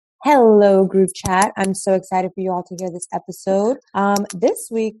Hello, group chat. I'm so excited for you all to hear this episode. This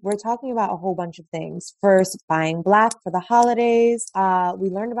week, we're talking about a whole bunch of things. First, buying black for the holidays. We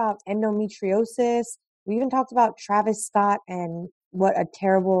learned about endometriosis. We even talked about Travis Scott and what a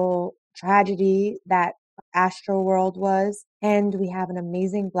terrible tragedy that Astro World was. And we have an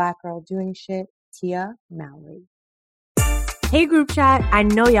amazing black girl doing shit, Tia Mowry. Hey group chat, I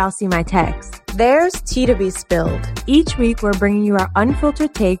know y'all see my text. There's tea to be spilled. Each week we're bringing you our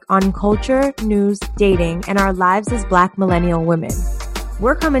unfiltered take on culture, news, dating, and our lives as black millennial women.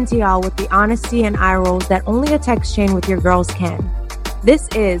 We're coming to y'all with the honesty and eye rolls that only a text chain with your girls can. This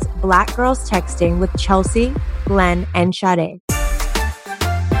is Black Girls Texting with Chelsea, Glenn, and Sade.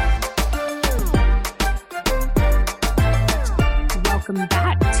 Welcome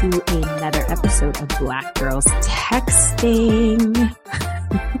back to another episode of Black Girls Texting.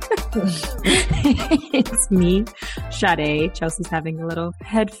 It's me, Sade. Chelsea's having a little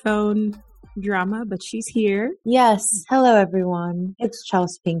headphone drama, but she's here. Yes. Hello, everyone. It's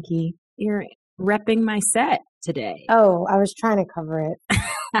Chelsea Pinky. You're repping my set today. Oh, I was trying to cover it.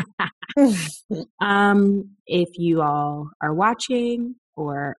 If you all are watching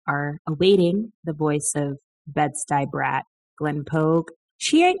or are awaiting the voice of Bed-Stuy brat Glenn Pogue,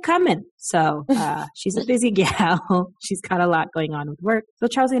 she ain't coming. So she's a busy gal. She's got a lot going on with work. So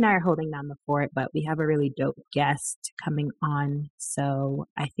Chelsea and I are holding down the fort, but we have a really dope guest coming on. So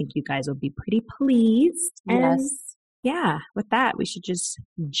I think you guys will be pretty pleased. And Yes. yeah, with that, we should just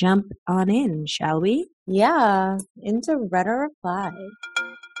jump on in, shall we? Yeah. Into Read or Reply.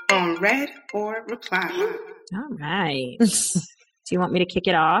 On Read or Reply. All right. Do you want me to kick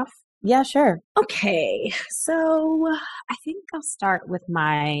it off? Yeah, sure. Okay, so I think I'll start with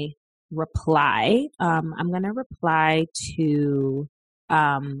my reply. I'm going to reply to,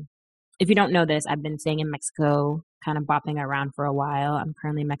 if you don't know this, I've been staying in Mexico, kind of bopping around for a while. I'm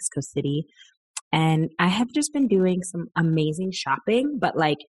currently in Mexico City. And I have just been doing some amazing shopping, but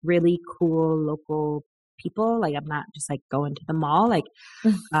like really cool local people. Like I'm not just like going to the mall. Like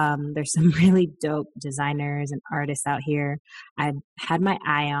there's some really dope designers and artists out here. I've had my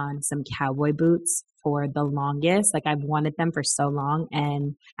eye on some cowboy boots for the longest. Like I've wanted them for so long,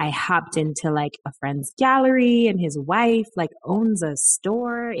 and I hopped into like a friend's gallery, and his wife like owns a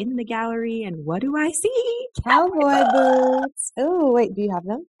store in the gallery, and what do I see? Cowboy boots. Oh, wait, do you have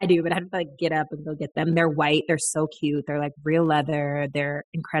them? I do, but I have to like get up and go get them. They're white. They're so cute. They're like real leather. They're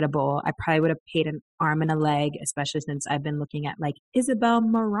incredible. I probably would have paid an arm and a leg, especially since I've been looking at like Isabel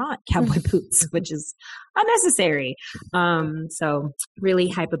Marant cowboy boots, which is unnecessary. So really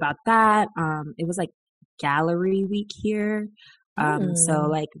hype about that. It was like gallery week here. So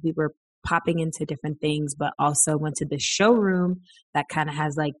like we were popping into different things, but also went to the showroom that kind of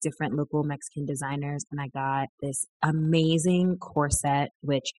has like different local Mexican designers. And I got this amazing corset,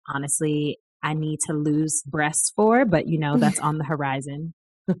 which honestly I need to lose breasts for, but you know, that's on the horizon.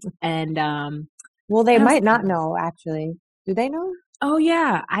 And, Well, they might not know, actually. Do they know? oh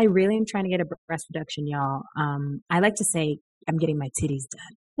yeah, I really am trying to get a breast reduction, y'all. I like to say I'm getting my titties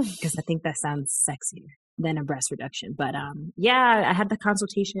done because I think that sounds sexier than a breast reduction. But yeah, I had the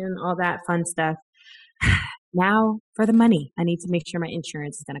consultation, all that fun stuff. Now for the money, I need to make sure my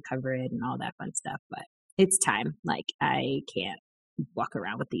insurance is going to cover it and all that fun stuff. But it's time. Like I can't walk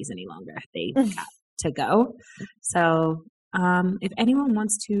around with these any longer. They got to go. So if anyone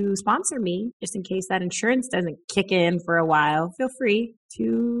wants to sponsor me, just in case that insurance doesn't kick in for a while, feel free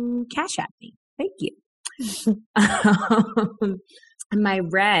to cash at me. Thank you. My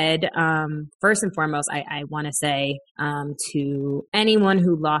read, first and foremost, I want to say to anyone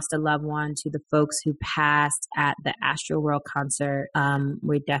who lost a loved one, to the folks who passed at the Astro World concert,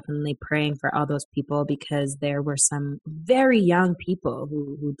 we're definitely praying for all those people because there were some very young people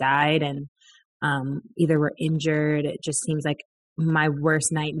who died and either were injured. It just seems like my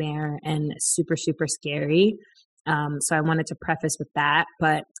worst nightmare and super, super scary. So I wanted to preface with that,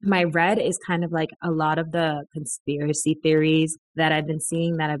 but my read is kind of like a lot of the conspiracy theories that I've been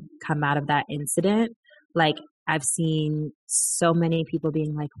seeing that have come out of that incident. Like I've seen so many people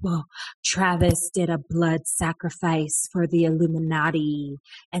being like, well, Travis did a blood sacrifice for the Illuminati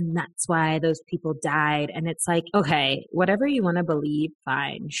and that's why those people died. And it's like, okay, whatever you want to believe,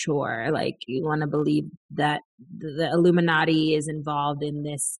 fine, sure. Like you want to believe that the Illuminati is involved in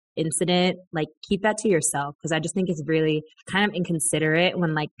this incident, like keep that to yourself. Cause I just think it's really kind of inconsiderate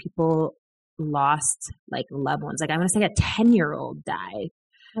when like people lost like loved ones. Like I want to say a 10-year-old died.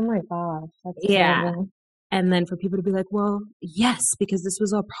 Oh my gosh. That's Yeah. terrible. And then for people to be like, well, yes, because this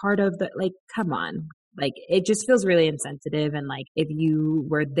was all part of the, like, come on. like, it just feels really insensitive. And like, if you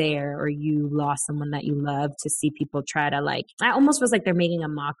were there or you lost someone that you love, to see people try to like, I almost feels like they're making a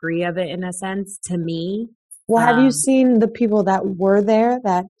mockery of it in a sense to me. Well, have you seen the people that were there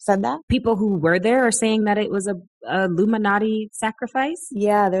that said that? People who were there are saying that it was a Illuminati sacrifice.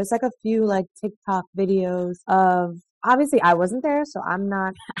 Yeah, there's like a few like TikTok videos of, obviously I wasn't there, so I'm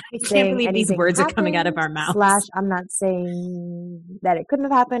not I can't believe these words are coming out of our mouths. / I'm not saying that it couldn't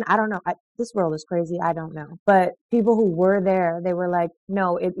have happened. I don't know. This world is crazy. I don't know. But people who were there, they were like,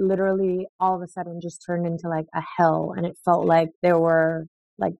 no, it literally all of a sudden just turned into like a hell. And it felt like there was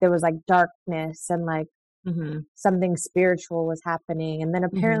like darkness and like something spiritual was happening. And then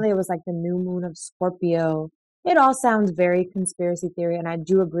apparently it was like the new moon of Scorpio. It all sounds very conspiracy theory. And I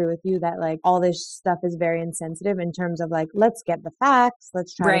do agree with you that like all this stuff is very insensitive in terms of like, let's get the facts.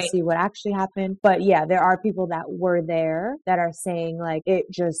 Let's try to see what actually happened. But yeah, there are people that were there that are saying like, it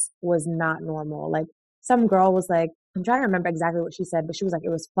just was not normal. Like some girl was like, I'm trying to remember exactly what she said, but she was like, it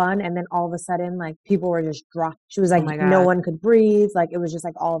was fun. And then all of a sudden, like people were just dropped. She was like, no one could breathe. Like it was just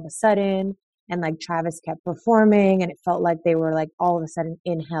like all of a sudden. And like Travis kept performing and it felt like they were like all of a sudden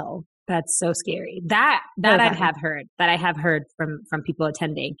in hell. That's so scary. That I have heard from people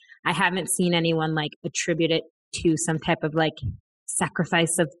attending. I haven't seen anyone like attribute it to some type of like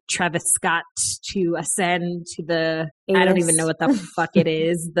sacrifice of Travis Scott to ascend to the, I don't even know what the fuck it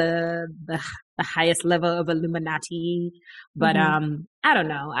is, the highest level of Illuminati. But I don't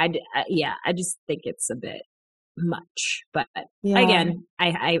know. I just think it's a bit much. But again,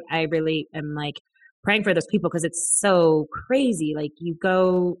 I really am like praying for those people because it's so crazy. Like you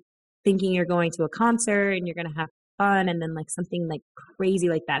go thinking you're going to a concert and you're going to have fun, and then like something like crazy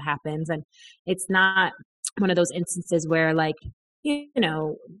like that happens. And it's not one of those instances where like, you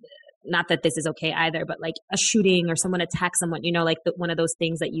know, not that this is okay either, but like a shooting or someone attacks someone, you know, like one of those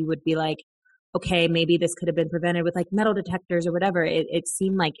things that you would be like, okay, maybe this could have been prevented with like metal detectors or whatever. It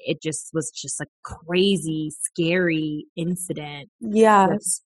seemed like it just was just a crazy, scary incident. Yeah.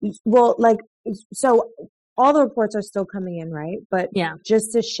 Well, like, so all the reports are still coming in, right? But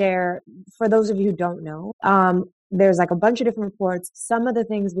just to share, for those of you who don't know, there's like a bunch of different reports. Some of the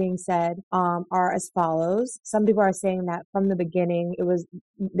things being said are as follows. Some people are saying that from the beginning,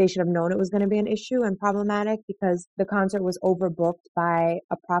 they should have known it was going to be an issue and problematic because the concert was overbooked by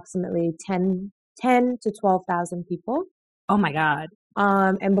approximately 10 to 12,000 people. Oh my God.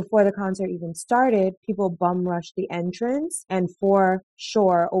 And before the concert even started, people bum rushed the entrance, and for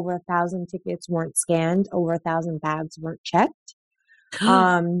sure, over 1,000 tickets weren't scanned, over 1,000 bags weren't checked.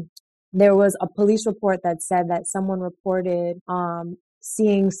 There was a police report that said that someone reported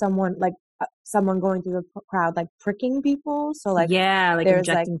seeing someone someone going through the crowd like pricking people. So like like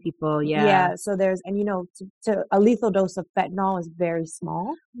injecting people. So there's, and you know, to a lethal dose of fentanyl is very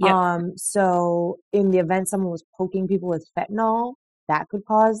small. So in the event someone was poking people with fentanyl, that could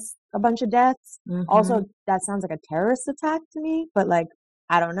cause a bunch of deaths. Also, that sounds like a terrorist attack to me, but like,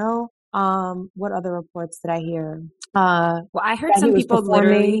 I don't know. What other reports did I hear? Well, I heard some people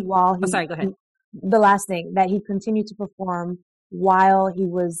literally while he, sorry, go ahead. The last thing, that he continued to perform while he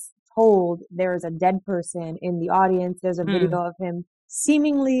was told there is a dead person in the audience. There's a video of him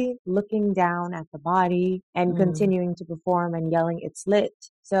seemingly looking down at the body and continuing to perform and yelling, "It's lit."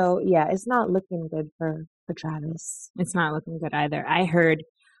 So yeah, it's not looking good for Travis. It's not looking good either. I heard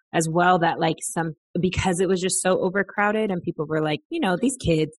as well that like because it was just so overcrowded and people were like, you know, these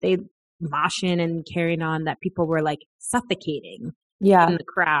kids, they moshing and carrying on, that people were like suffocating in the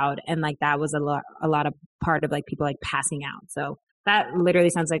crowd. And like, that was a lot of part of like people like passing out. So that literally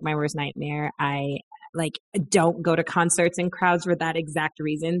sounds like my worst nightmare. I like don't go to concerts and crowds for that exact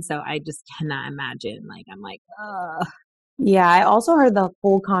reason. So I just cannot imagine. Like, I'm like, ugh. Yeah. I also heard the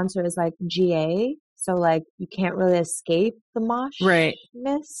whole concert is like GA. So like you can't really escape the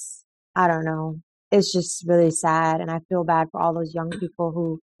moshness. I don't know. It's just really sad. And I feel bad for all those young people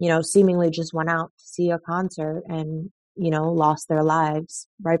who, you know, seemingly just went out to see a concert and, you know, lost their lives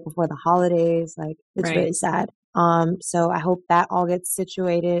right before the holidays. Like it's really sad. So I hope that all gets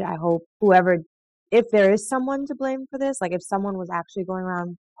situated. I hope if there is someone to blame for this, like if someone was actually going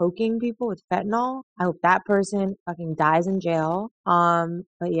around poking people with fentanyl, I hope that person fucking dies in jail.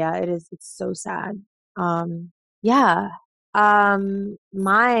 But yeah, it's so sad.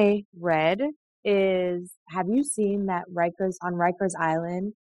 My red is, have you seen that on Rikers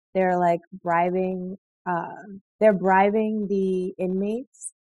Island, they're like bribing the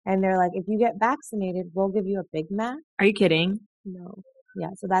inmates, and they're like, if you get vaccinated, we'll give you a Big Mac. Are you kidding? No.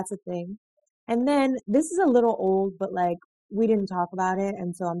 Yeah, so that's a thing. And then this is a little old, but like we didn't talk about it,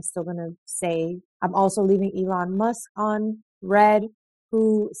 and so I'm still gonna say I'm also leaving Elon Musk on red.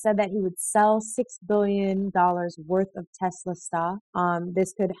 who said that he would sell $6 billion worth of Tesla stock.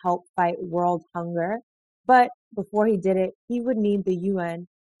 This could help fight world hunger. But before he did it, he would need the UN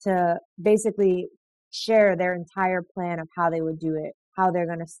to basically share their entire plan of how they would do it, how they're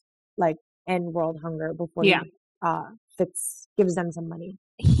going to like end world hunger before he gives them some money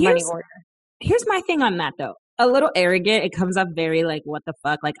order. Here's my thing on that though. A little arrogant. It comes up very like, what the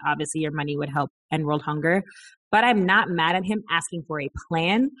fuck? Like, obviously your money would help end world hunger, but I'm not mad at him asking for a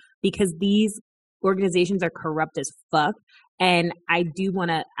plan because these organizations are corrupt as fuck. And I do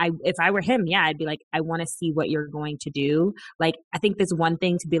want to, if I were him, I'd be like, I want to see what you're going to do. Like, I think there's one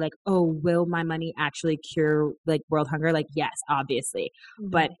thing to be like, oh, will my money actually cure like world hunger? Like, yes, obviously.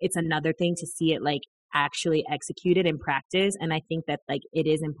 Mm-hmm. But it's another thing to see it like actually executed in practice. And I think that like it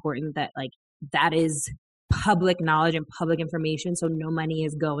is important that like that is public knowledge and public information. So no money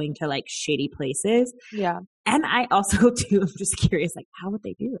is going to like shady places. Yeah. And I also too, I'm just curious, like how would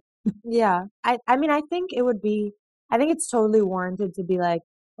they do it? Yeah. I mean, I think it's totally warranted to be like,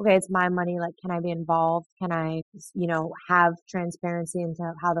 okay, it's my money. Like, can I be involved? Can I, have transparency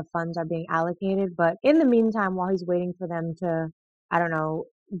into how the funds are being allocated? But in the meantime, while he's waiting for them to, I don't know,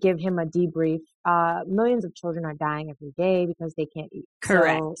 give him a debrief, millions of children are dying every day because they can't eat.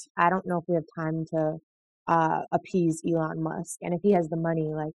 Correct. So I don't know if we have time to appease Elon Musk. And if he has the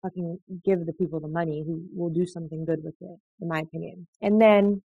money, like fucking give the people the money who will do something good with it, in my opinion. And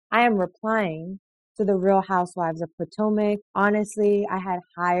then I am replying to the Real Housewives of Potomac. Honestly, I had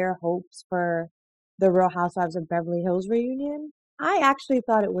higher hopes for the Real Housewives of Beverly Hills reunion. I actually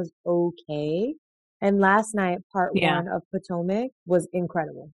thought it was okay. And last night, part 1 of Potomac was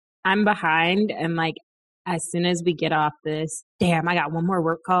incredible. I'm behind and like, as soon as we get off this, damn, I got one more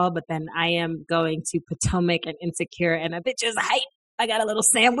work call, but then I am going to Potomac and Insecure and a bitch is hype. I got a little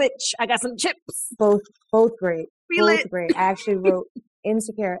sandwich. I got some chips. Both great. Both great. I actually wrote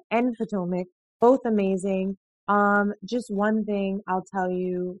Insecure and Potomac, both amazing. Just one thing I'll tell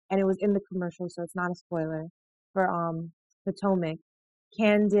you, and it was in the commercial, so it's not a spoiler, for Potomac.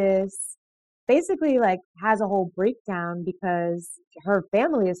 Candace basically like has a whole breakdown because her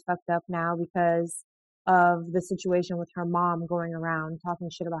family is fucked up now because of the situation with her mom going around talking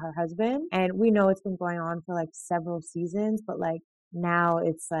shit about her husband. And we know it's been going on for like several seasons, but like now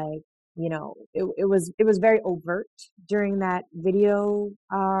it's like, it was very overt during that video,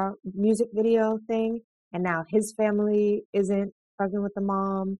 music video thing. And now his family isn't fucking with the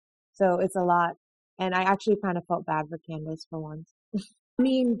mom. So it's a lot. And I actually kind of felt bad for Candace for once. I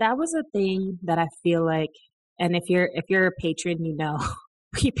mean, that was a thing that I feel like, and if you're a patron,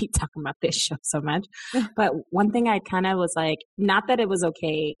 we be talking about this show so much. But one thing I kind of was like, not that it was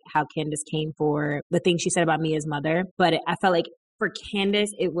okay how Candace came for the thing she said about Mia's mother, but I felt like for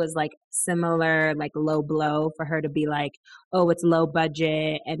Candace, it was like similar, like low blow for her to be like, oh, it's low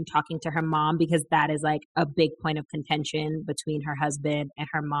budget and talking to her mom because that is like a big point of contention between her husband and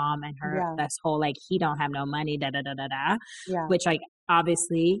her mom and her, this whole like, he don't have no money, which like,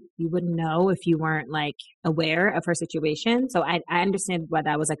 obviously you wouldn't know if you weren't like aware of her situation. So I understand why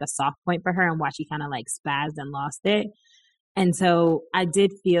that was like a soft point for her and why she kind of like spazzed and lost it. And so I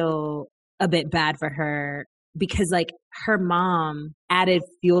did feel a bit bad for her because like her mom added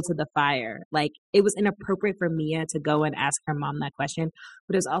fuel to the fire. Like it was inappropriate for Mia to go and ask her mom that question,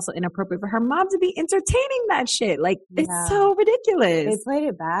 but it was also inappropriate for her mom to be entertaining that shit. Like it's so ridiculous. They played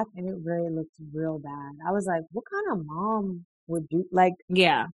it back and it really looked real bad. I was like, what kind of mom would do? Like,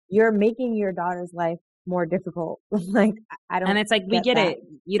 you're making your daughter's life more difficult. Like, I don't. And it's like, we get it.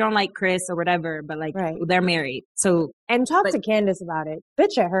 You don't like Chris or whatever, but like, they're married. So, and talk to Candace about it.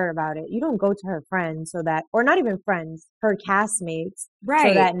 Bitch at her about it. You don't go to her friends so that, or not even friends, her castmates,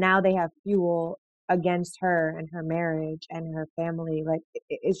 so that now they have fuel against her and her marriage and her family. Like,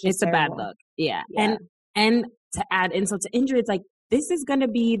 it's just a bad look. Yeah. And to add insult to injury, it's like, this is going to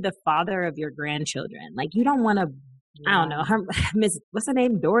be the father of your grandchildren. Like, you don't want to. I don't know. Her what's her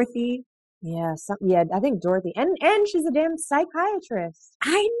name? Dorothy. Yeah, I think Dorothy, and she's a damn psychiatrist.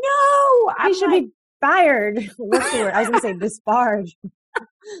 I know. She should be fired. What's the word? I was gonna say disbarred.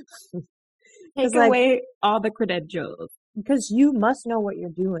 Take away all the credentials because you must know what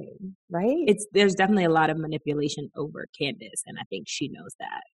you're doing, right? There's definitely a lot of manipulation over Candace, and I think she knows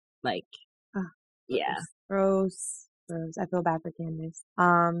that. Like, gross. I feel bad for Candace.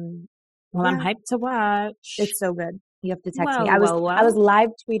 Well, I'm hyped to watch. It's so good. You have to text me. I was live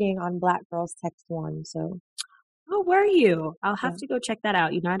tweeting on Black Girls Text One. So, were you? I'll have to go check that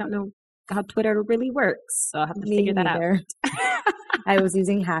out. I don't know how Twitter really works, so I'll have to figure that out. I was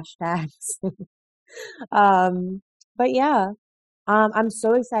using hashtags. But yeah, I'm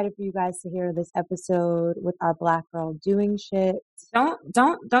so excited for you guys to hear this episode with our Black girl doing shit.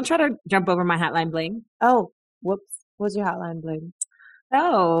 Don't try to jump over my hotline bling. Oh, whoops. What's your hotline bling?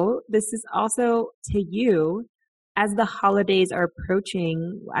 So this is also to you. As the holidays are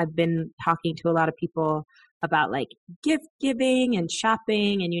approaching, I've been talking to a lot of people about like gift giving and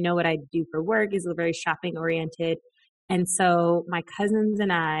shopping. And you know what I do for work is very shopping oriented. And so my cousins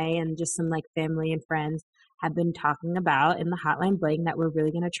and I and just some like family and friends have been talking about in the hotline bling that we're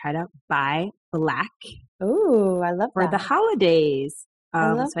really going to try to buy black Ooh, I love for that. the holidays.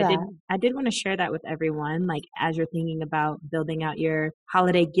 I love So that. I did want to share that with everyone. Like as you're thinking about building out your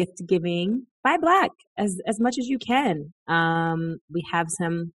holiday gift giving, buy black as much as you can. We have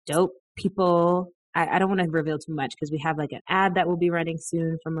some dope people. I don't want to reveal too much because we have like an ad that will be running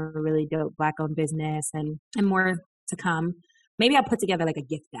soon from a really dope black owned business and more to come. Maybe I'll put together like a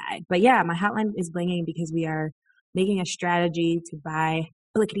gift guide. But yeah, my hotline is blinging because we are making a strategy to buy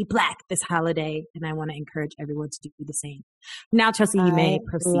blickety black this holiday, and I want to encourage everyone to do the same. Now, Chelsea, you may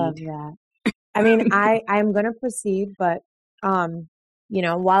proceed. I love that. I mean, I'm going to proceed, but you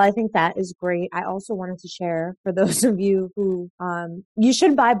know, while I think that is great, I also wanted to share for those of you who you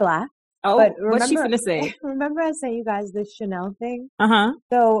should buy black. Oh, but what's she gonna say? Remember I sent you guys this Chanel thing? Uh-huh.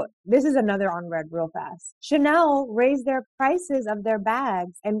 So this is another on red real fast. Chanel raised their prices of their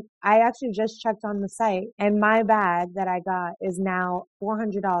bags. And I actually just checked on the site and my bag that I got is now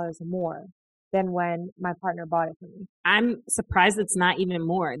 $400 more than when my partner bought it for me. I'm surprised it's not even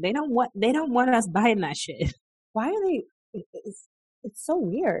more. They don't want us buying that shit. Why are they? It's so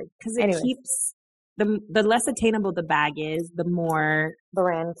weird. Because it keeps the less attainable the bag is, the more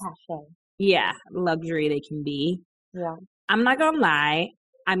brand cachet. Yeah, luxury they can be. Yeah. I'm not gonna lie.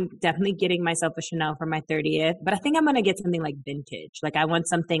 I'm definitely getting myself a Chanel for my 30th, but I think I'm gonna get something like vintage. Like I want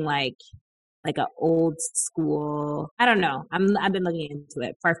something like an old school. I don't know. I've been looking into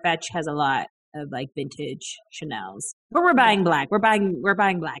it. Farfetch has a lot of like vintage Chanels. But we're buying black. We're buying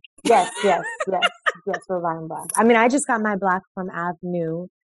black. Yes, we're buying black. I mean, I just got my black from Avenue.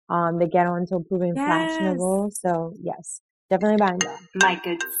 The Ghetto Until Proven Fashionable. So yes, definitely buying black. My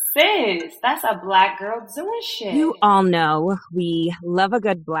good sis, that's a black girl doing shit. You all know we love a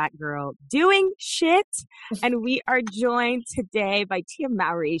good black girl doing shit. And we are joined today by Tia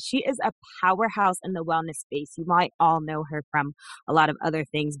Mowry. She is a powerhouse in the wellness space. You might all know her from a lot of other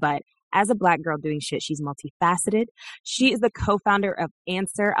things, but as a black girl doing shit, she's multifaceted. She is the co-founder of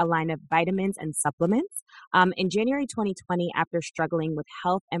Answer, a line of vitamins and supplements. In January 2020, after struggling with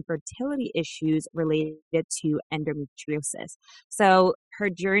health and fertility issues related to endometriosis. So her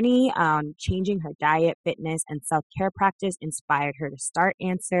journey on changing her diet, fitness, and self-care practice inspired her to start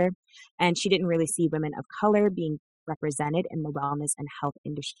Answer. And she didn't really see women of color being represented in the wellness and health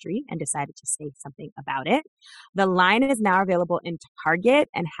industry and decided to say something about it. The line is now available in Target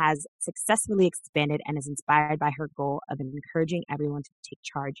and has successfully expanded and is inspired by her goal of encouraging everyone to take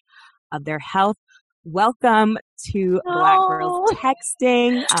charge of their health. Welcome to Black Girls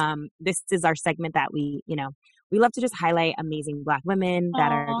Texting. This is our segment that we love to just highlight amazing Black women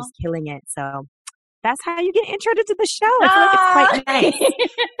that are just killing it. So that's how you get introduced to the show. I feel like it's quite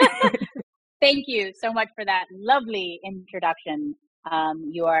nice. Thank you so much for that lovely introduction.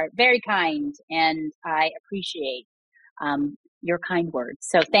 You are very kind, and I appreciate your kind words.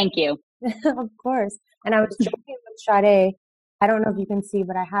 So thank you. Of course. And I was joking with Sade. I don't know if you can see,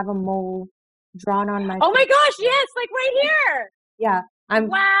 but I have a mole drawn on my. Oh my gosh! Yes, like right here. Yeah,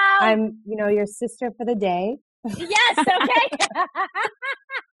 Wow. I'm your sister for the day. Yes. Okay.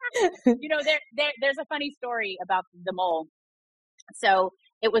 There's a funny story about the mole. So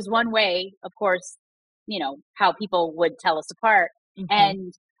it was one way, of course, how people would tell us apart. Mm-hmm.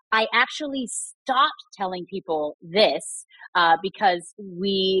 And I actually stopped telling people this because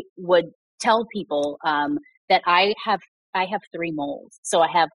we would tell people that I have 3 moles. So I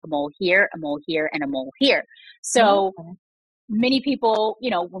have a mole here, a mole here, and a mole here. So many people,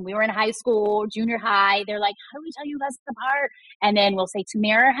 when we were in high school, junior high, they're like, how do we tell you guys apart? And then we'll say,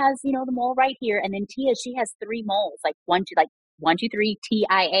 Tamara has, the mole right here. And then Tia, she has 3 moles, like 1, 2, 3,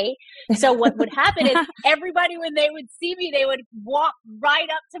 TIA. So what would happen is everybody, when they would see me, they would walk right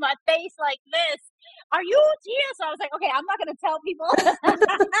up to my face like this. Are you Tia? So I was like, okay, I'm not going to tell people.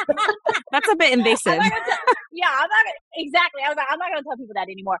 That's a bit invasive. Exactly. I was like, I'm not going to tell people that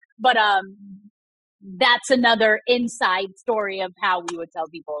anymore. But that's another inside story of how we would tell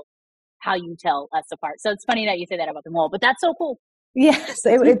people how you tell us apart. So it's funny that you say that about the mole, but that's so cool. Yes,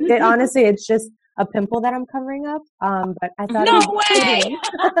 it honestly, it's just a pimple that I'm covering up. But I thought no way.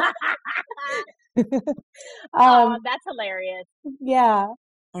 That's hilarious. Yeah.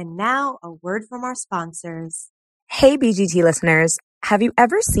 And now a word from our sponsors. Hey, BGT listeners. Have you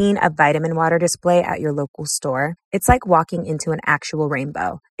ever seen a vitamin water display at your local store? It's like walking into an actual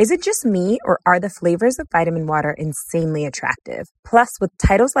rainbow. Is it just me, or are the flavors of vitamin water insanely attractive? Plus, with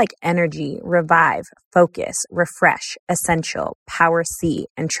titles like Energy, Revive, Focus, Refresh, Essential, Power C,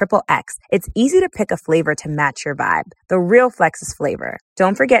 and Triple X, it's easy to pick a flavor to match your vibe. The real flex is flavor.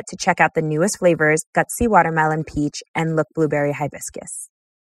 Don't forget to check out the newest flavors, Gutsy Watermelon Peach and Look Blueberry Hibiscus.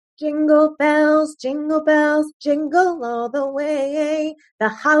 Jingle bells, jingle all the way. The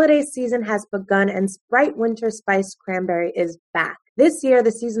holiday season has begun and Sprite Winter Spice Cranberry is back. This year,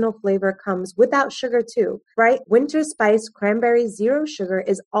 the seasonal flavor comes without sugar too. Sprite Winter Spice Cranberry Zero Sugar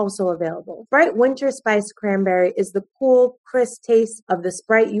is also available. Sprite Winter Spice Cranberry is the cool, crisp taste of the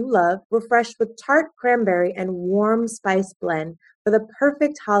Sprite you love, refreshed with tart cranberry and warm spice blend for the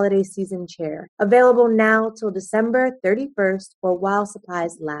perfect holiday season cheer. Available now till December 31st or while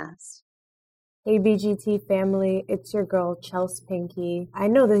supplies last. Hey BGT family, it's your girl Chelsea Pinky. I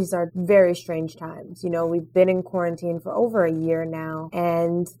know these are very strange times. You know, we've been in quarantine for over a year now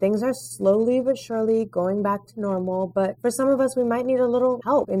and things are slowly but surely going back to normal. But for some of us, we might need a little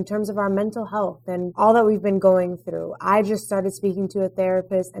help in terms of our mental health and all that we've been going through. I just started speaking to a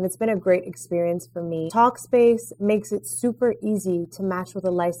therapist and it's been a great experience for me. Talkspace makes it super easy to match with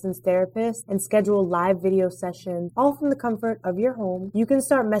a licensed therapist and schedule live video sessions all from the comfort of your home. You can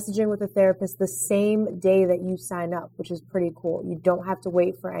start messaging with a therapist the same day that you sign up, which is pretty cool. You don't have to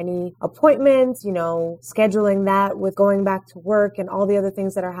wait for any appointments, you know, scheduling that with going back to work and all the other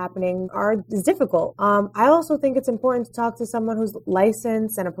things that are happening is difficult. I also think it's important to talk to someone who's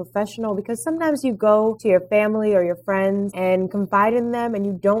licensed and a professional because sometimes you go to your family or your friends and confide in them and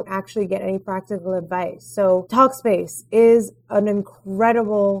you don't actually get any practical advice. So Talkspace is an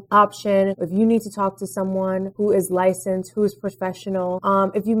incredible option if you need to talk to someone who is licensed, who is professional.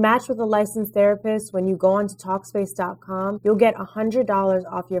 If you match with a licensed therapist, when you go onto Talkspace.com, you'll get $100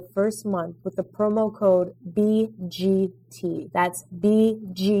 off your first month with the promo code BGT. That's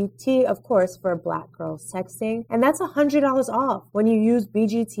BGT, of course, for Black Girls Texting. And that's $100 off when you use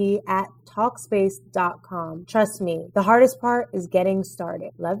BGT at Talkspace.com. Trust me, the hardest part is getting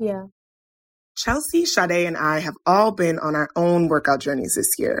started. Love ya. Chelsea, Sade, and I have all been on our own workout journeys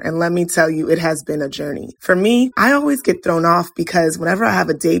this year. And let me tell you, it has been a journey. For me, I always get thrown off because whenever I have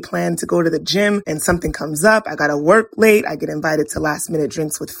a day planned to go to the gym and something comes up, I gotta work late, I get invited to last minute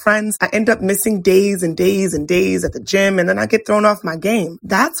drinks with friends, I end up missing days and days and days at the gym, and then I get thrown off my game.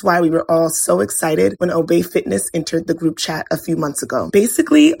 That's why we were all so excited when Obey Fitness entered the group chat a few months ago.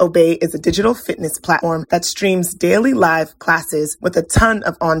 Basically, Obey is a digital fitness platform that streams daily live classes with a ton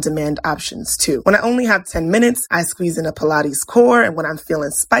of on-demand options too. When I only have 10 minutes, I squeeze in a Pilates core, and when I'm feeling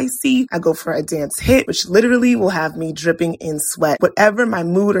spicy, I go for a dance hit, which literally will have me dripping in sweat. Whatever my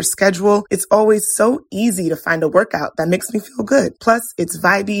mood or schedule, it's always so easy to find a workout that makes me feel good. Plus, it's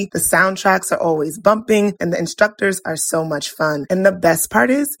vibey, the soundtracks are always bumping, and the instructors are so much fun. And the best part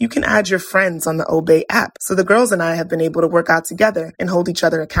is, you can add your friends on the Obey app. So the girls and I have been able to work out together and hold each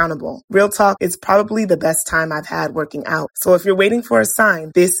other accountable. Real talk, it's probably the best time I've had working out. So if you're waiting for a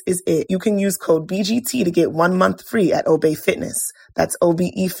sign, this is it. You can use code BGT to get 1 month free at Obey Fitness. That's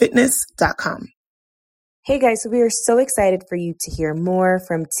obefitness.com. Hey guys, so we are so excited for you to hear more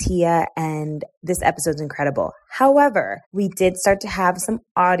from Tia, and this episode's incredible. However, we did start to have some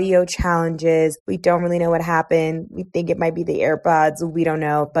audio challenges. We don't really know what happened. We think it might be the AirPods. We don't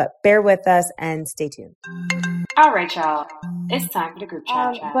know, but bear with us and stay tuned. All right, y'all. It's time for the group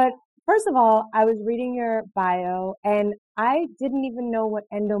chat. But first of all, I was reading your bio and I didn't even know what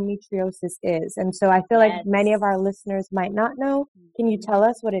endometriosis is. And so I feel like many of our listeners might not know. Can you tell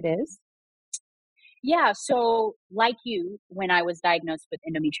us what it is? Yeah, so like you, when I was diagnosed with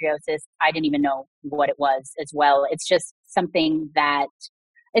endometriosis, I didn't even know what it was as well. It's just something that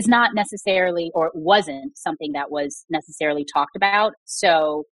is not necessarily, or wasn't something that was necessarily talked about.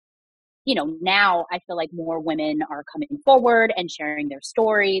 So, you know, now I feel like more women are coming forward and sharing their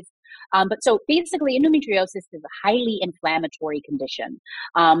stories. But so basically, endometriosis is a highly inflammatory condition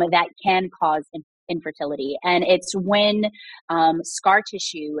that can cause infertility. And it's when scar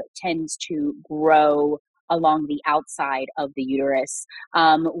tissue tends to grow along the outside of the uterus,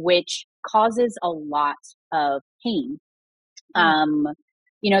 which causes a lot of pain.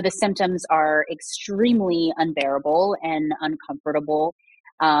 You know, the symptoms are extremely unbearable and uncomfortable.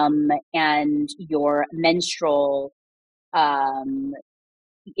 And your menstrual,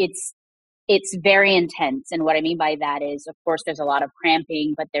 it's very intense. And what I mean by that is, of course, there's a lot of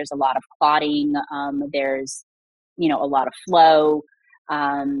cramping, but there's a lot of clotting. There's, you know, a lot of flow.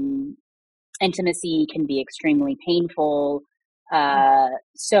 Intimacy can be extremely painful.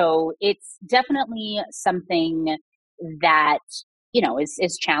 So it's definitely something that,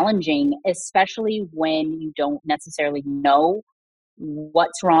 is challenging, especially when you don't necessarily know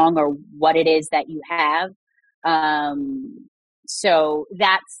what's wrong or what it is that you have. So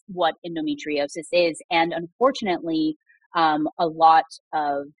that's what endometriosis is. And unfortunately, a lot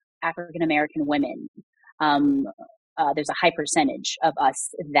of African American women, there's a high percentage of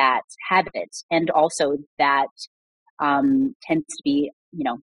us that have it, and also that tends to be,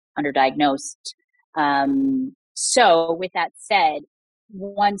 underdiagnosed. So with that said,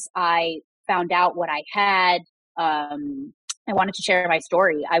 once I found out what I had, I wanted to share my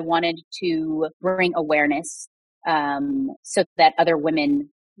story. I wanted to bring awareness so that other women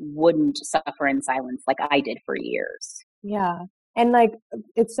wouldn't suffer in silence like I did for years. Yeah. And like,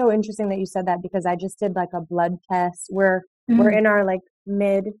 it's so interesting that you said that, because I just did like a blood test. We're in our like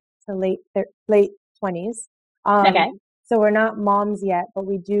mid to late 20s. Okay. So we're not moms yet, but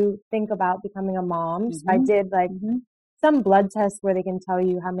we do think about becoming a mom. So I did like some blood tests where they can tell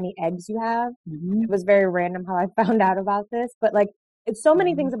you how many eggs you have. It was very random how I found out about this, but like, it's so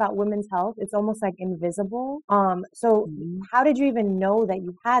many things about women's health. It's almost like invisible. So how did you even know that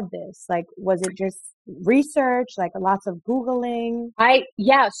you had this? Like, was it just research, like lots of Googling?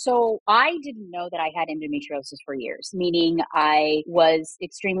 So I didn't know that I had endometriosis for years, meaning I was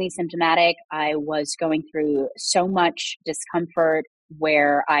extremely symptomatic. I was going through so much discomfort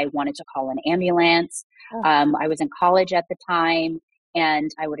where I wanted to call an ambulance. I was in college at the time,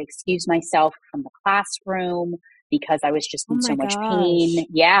 and I would excuse myself from the classroom because I was just in so much pain.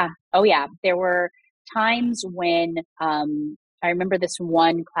 Yeah. Oh yeah. There were times when, I remember this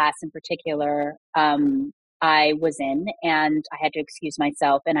one class in particular, I was in, and I had to excuse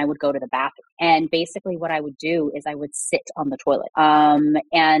myself, and I would go to the bathroom. And basically what I would do is I would sit on the toilet.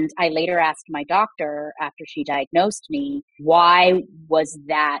 And I later asked my doctor after she diagnosed me, why was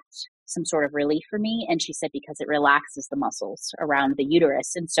that some sort of relief for me? And she said, because it relaxes the muscles around the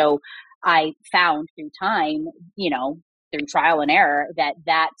uterus. And so I found through time, through trial and error, that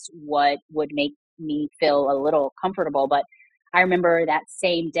that's what would make me feel a little comfortable. But I remember that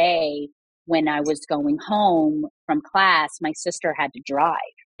same day when I was going home from class, my sister had to drive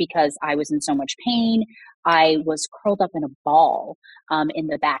because I was in so much pain. I was curled up in a ball in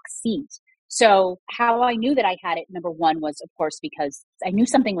the back seat. So how I knew that I had it, number one, was, of course, because I knew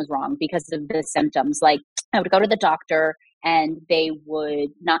something was wrong because of the symptoms. Like, I would go to the doctor and they would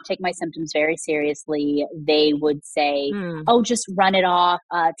not take my symptoms very seriously. They would say, oh, just run it off,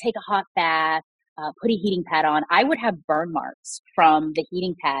 take a hot bath, put a heating pad on. I would have burn marks from the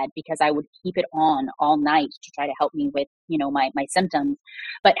heating pad because I would keep it on all night to try to help me with, my symptoms.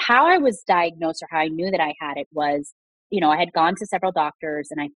 But how I was diagnosed, or how I knew that I had it, was, I had gone to several doctors,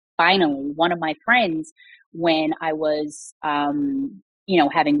 and I finally, one of my friends, when I was,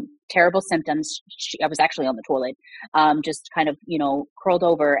 having terrible symptoms, I was actually on the toilet, just kind of, curled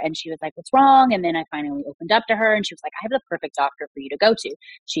over, and she was like, what's wrong? And then I finally opened up to her, and she was like, I have the perfect doctor for you to go to.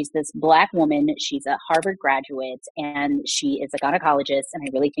 She's this Black woman. She's a Harvard graduate, and she is a gynecologist. And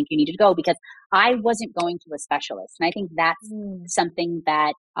I really think you need to go, because I wasn't going to a specialist. And I think that's something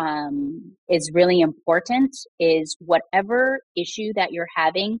that is really important, is whatever issue that you're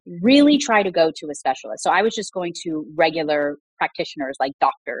having, really try to go to a specialist. So I was just going to regular practitioners, like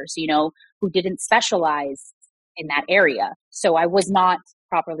doctors, who didn't specialize in that area. So I was not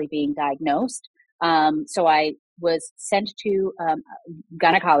properly being diagnosed. So I was sent to a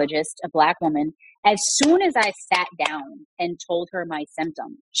gynecologist, a Black woman. As soon as I sat down and told her my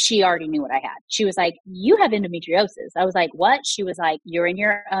symptom, she already knew what I had. She was like, you have endometriosis. I was like, what? She was like, you're in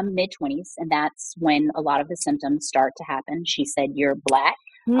your mid-20s, and that's when a lot of the symptoms start to happen. She said, you're Black.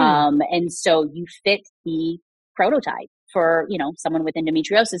 And so you fit the prototype for, someone with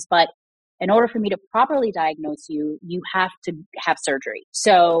endometriosis. But in order for me to properly diagnose you, you have to have surgery.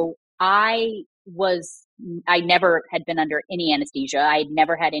 So I never had been under any anesthesia. I had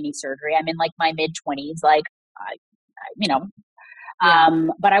never had any surgery. I'm in like my mid-20s, like,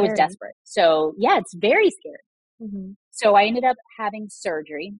 but I was desperate. So yeah, it's very scary. So I ended up having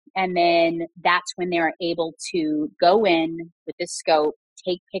surgery, and then that's when they were able to go in with the scope,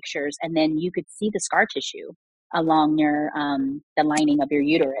 take pictures, and then you could see the scar tissue along your the lining of your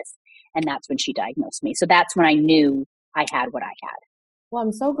uterus. And that's when she diagnosed me. So that's when I knew I had what I had. Well,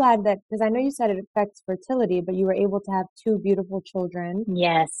 I'm so glad that, because I know you said it affects fertility, but you were able to have 2 beautiful children.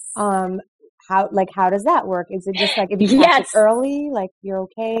 Yes. How does that work? Is it just like if you catch it early, like you're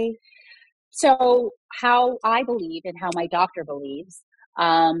okay? So how I believe, and how my doctor believes,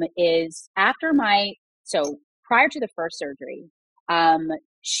 is prior to the first surgery,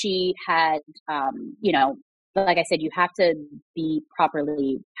 she had, like I said, you have to be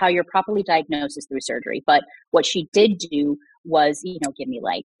how you're properly diagnosed is through surgery. But what she did do was, give me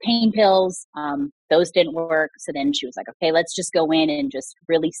like pain pills. Those didn't work. So then she was like, okay, let's just go in and just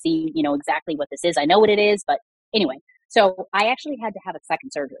really see, exactly what this is. I know what it is, but anyway. So I actually had to have a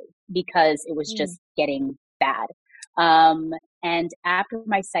second surgery because it was just getting bad. And after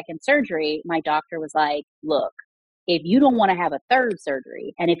my second surgery, my doctor was like, look, if you don't want to have a third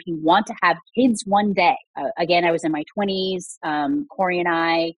surgery, and if you want to have kids one day, again, I was in my 20s, Corey and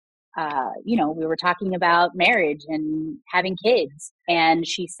I, we were talking about marriage and having kids. And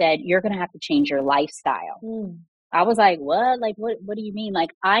she said, you're going to have to change your lifestyle. I was like, what? Like, what do you mean? Like,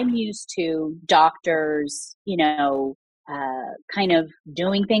 I'm used to doctors, kind of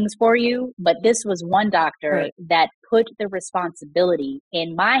doing things for you. But this was one doctor that put the responsibility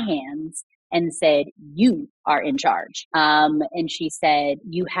in my hands and said, you are in charge. And she said,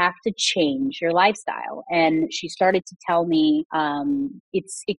 you have to change your lifestyle. And she started to tell me,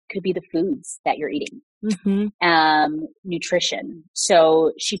 it could be the foods that you're eating. Nutrition.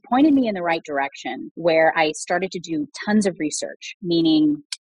 So she pointed me in the right direction where I started to do tons of research, meaning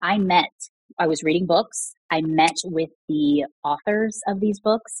I was reading books. I met with the authors of these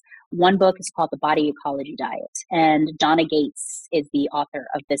books. One book is called The Body Ecology Diet, and Donna Gates is the author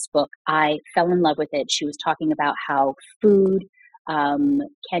of this book. I fell in love with it. She was talking about how food can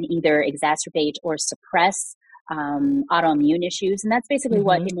either exacerbate or suppress autoimmune issues, and that's basically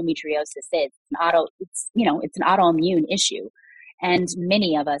what endometriosis is. It's an autoimmune issue, and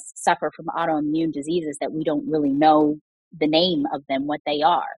many of us suffer from autoimmune diseases that we don't really know the name of them, what they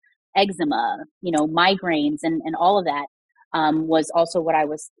are. Eczema, migraines, and all of that was also what I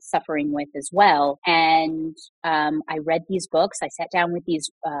was suffering with as well. And I read these books. I sat down with these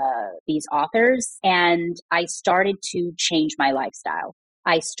authors, and I started to change my lifestyle.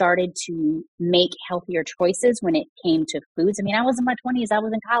 I started to make healthier choices when it came to foods. I mean, I was in my 20s. I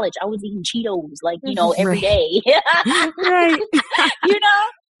was in college. I was eating Cheetos, every day. Right.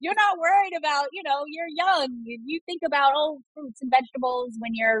 You're not worried about, you're young. You think about, fruits and vegetables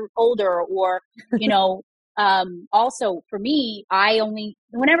when you're older, or, also for me,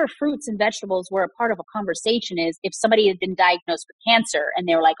 whenever fruits and vegetables were a part of a conversation is if somebody had been diagnosed with cancer and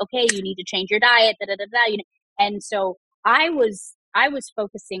they were like, okay, you need to change your diet, and so I was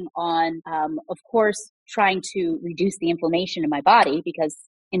focusing on, of course, trying to reduce the inflammation in my body because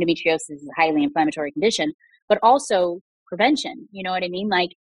endometriosis is a highly inflammatory condition, but also prevention. You know what I mean?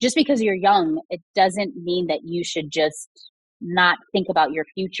 Like, just because you're young, it doesn't mean that you should just not think about your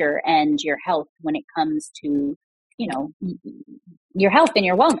future and your health when it comes to, your health and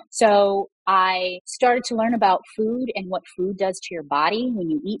your wellness. So I started to learn about food and what food does to your body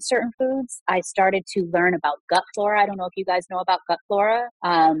when you eat certain foods. I started to learn about gut flora. I don't know if you guys know about gut flora.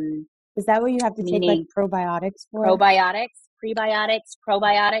 Is that what you have to take like probiotics for? Probiotics, prebiotics,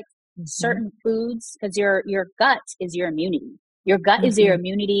 probiotics, certain foods, because your gut is your immunity. Your gut is your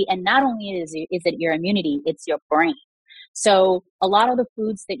immunity, and not only is it your immunity, it's your brain. So a lot of the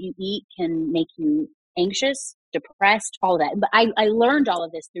foods that you eat can make you anxious, depressed, all of that. But I learned all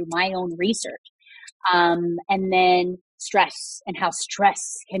of this through my own research. And then stress and how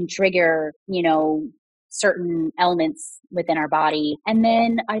stress can trigger, certain elements within our body. And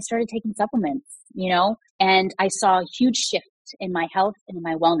then I started taking supplements, and I saw a huge shift in my health and in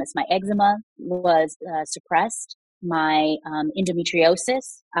my wellness. My eczema was suppressed. My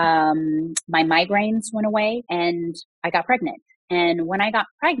endometriosis, my migraines went away, and I got pregnant. And when I got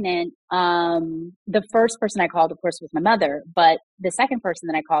pregnant, the first person I called, of course, was my mother, but the second person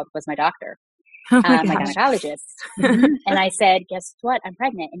that I called was my doctor, my gynecologist. And I said, guess what? I'm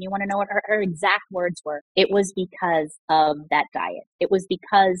pregnant. And you want to know what her exact words were? It was because of that diet. It was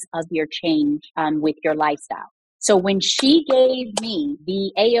because of your change with your lifestyle. So when she gave me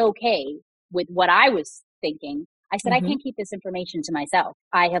the A-OK with what I was thinking, I said, I can't keep this information to myself.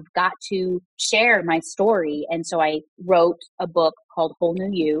 I have got to share my story. And so I wrote a book called Whole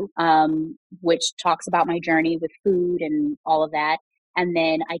New You, which talks about my journey with food and all of that. And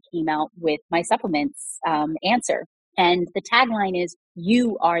then I came out with my supplements answer. And the tagline is,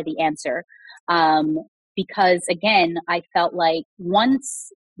 you are the answer. Because again, I felt like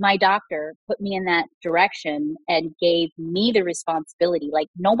once my doctor put me in that direction and gave me the responsibility, like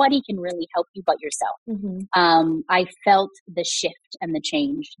nobody can really help you but yourself. I felt the shift and the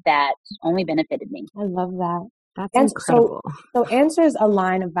change that only benefited me. I love that. That's incredible. So Answer is a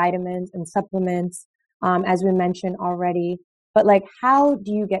line of vitamins and supplements, as we mentioned already. But like, how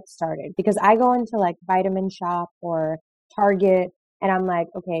do you get started? Because I go into like Vitamin Shop or Target, and I'm like,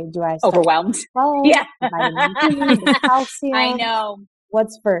 okay, do I start overwhelmed? Vitamin D, the calcium. I know.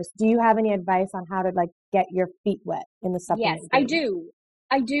 what's first? Do you have any advice on how to like get your feet wet in the supplement Yes, game?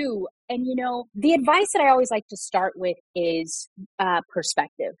 I do. And the advice that I always like to start with is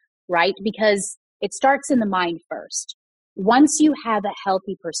perspective, right? Because it starts in the mind first. Once you have a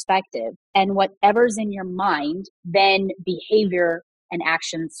healthy perspective and whatever's in your mind, then behavior and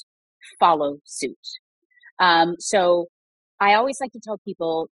actions follow suit. So I always like to tell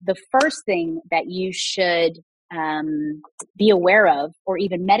people the first thing that you should be aware of or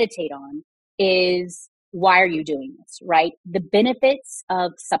even meditate on is, why are you doing this, right? The benefits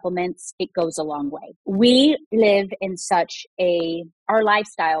of supplements, it goes a long way. We live in our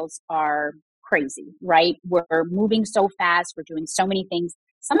lifestyles are crazy, right? We're moving so fast. We're doing so many things.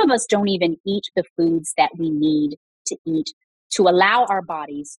 Some of us don't even eat the foods that we need to eat to allow our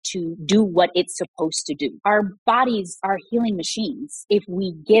bodies to do what it's supposed to do. Our bodies are healing machines if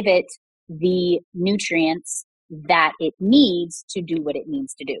we give it the nutrients that it needs to do what it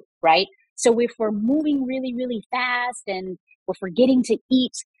needs to do, right? So if we're moving really, really fast and we're forgetting to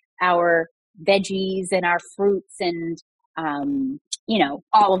eat our veggies and our fruits and,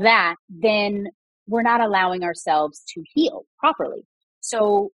 all of that, then we're not allowing ourselves to heal properly.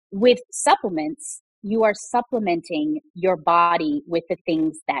 So with supplements, you are supplementing your body with the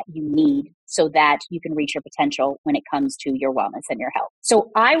things that you need so that you can reach your potential when it comes to your wellness and your health.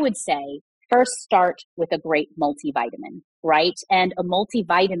 So I would say first start with a great multivitamin, right? And a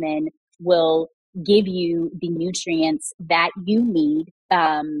multivitamin will give you the nutrients that you need,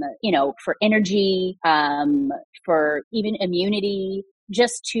 for energy, for even immunity,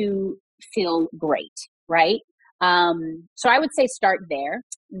 just to feel great, right? So I would say start there.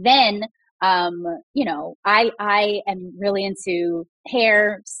 Then, I am really into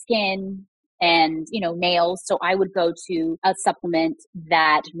hair, skin, and, nails. So I would go to a supplement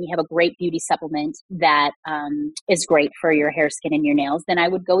that we have a great beauty supplement that is great for your hair, skin, and your nails. Then I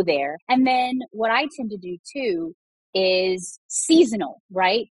would go there. And then what I tend to do too is seasonal,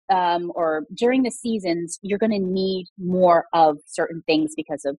 right? Or during the seasons, you're going to need more of certain things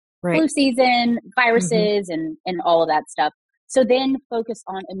because of flu season, viruses, and all of that stuff. So then focus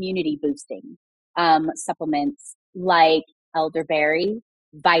on immunity boosting supplements like elderberry,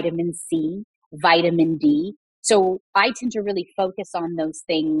 vitamin C, vitamin D. So I tend to really focus on those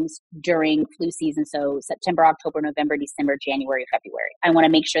things during flu season. So September, October, November, December, January, February. I want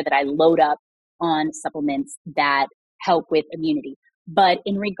to make sure that I load up on supplements that help with immunity. But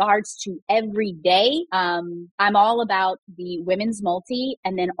in regards to every day, I'm all about the women's multi,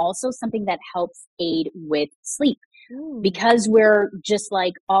 and then also something that helps aid with sleep. Because we're just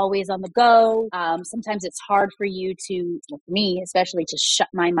like always on the go. Sometimes it's hard for you for me especially, to shut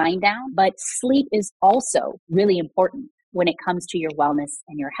my mind down. But sleep is also really important when it comes to your wellness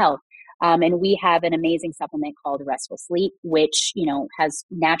and your health. And we have an amazing supplement called Restful Sleep, which, has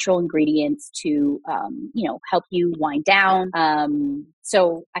natural ingredients to, help you wind down.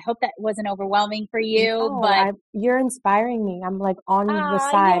 So I hope that wasn't overwhelming for you, but you're inspiring me. I'm like on the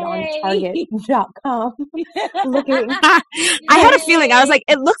side on Target.com looking. I had a feeling. I was like,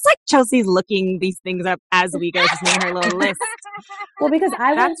 it looks like Chelsea's looking these things up as we go, just making her little list. Well, because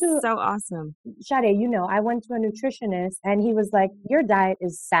That's so awesome. Sade, I went to a nutritionist and he was like, your diet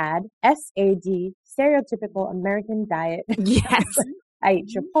is SAD, SAD, stereotypical American diet. Yes. I eat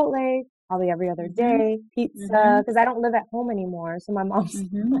Chipotle probably every other day, pizza, because I don't live at home anymore. So my mom's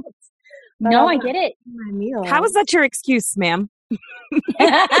No, I get it. My meal. How is that your excuse, ma'am?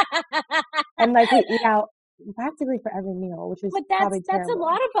 And like we eat out practically for every meal, which is probably that's terrible. a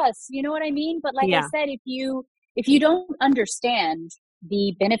lot of us. You know what I mean? But like I said, if you don't understand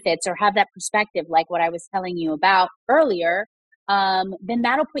the benefits or have that perspective, like what I was telling you about earlier, then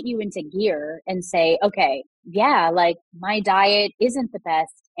that'll put you into gear and say, okay, like my diet isn't the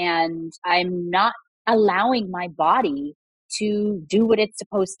best and I'm not allowing my body to do what it's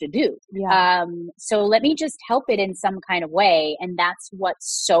supposed to do. Yeah. So let me just help it in some kind of way. And that's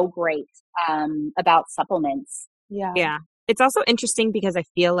what's so great about supplements. Yeah. Yeah. It's also interesting because I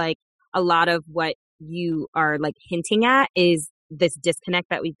feel like a lot of what you are like hinting at is this disconnect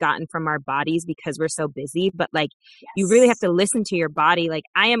that we've gotten from our bodies because we're so busy. But like, you really have to listen to your body. Like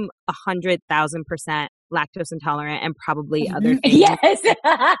I am 100,000% lactose intolerant and probably other things. Yes.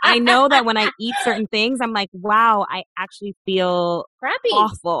 I know that when I eat certain things, I'm like, wow, I actually feel crappy.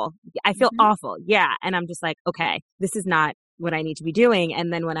 Awful. I feel awful. Yeah. And I'm just like, okay, this is not what I need to be doing.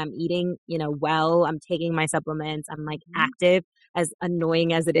 And then when I'm eating, well, I'm taking my supplements, I'm like active, as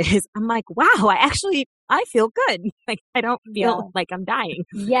annoying as it is. I'm like, wow, I feel good. Like I don't feel like I'm dying.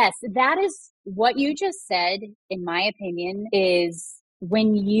 Yes. That is what you just said, in my opinion, is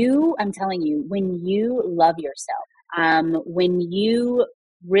when you love yourself When you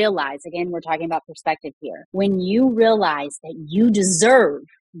realize, again, we're talking about perspective here, when you realize that you deserve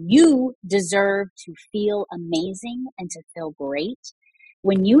to feel amazing and to feel great,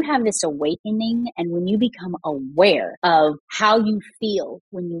 when you have this awakening and when you become aware of how you feel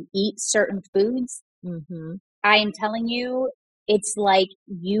when you eat certain foods, I am telling you, it's like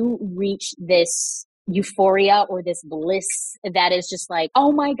you reach this euphoria or this bliss that is just like,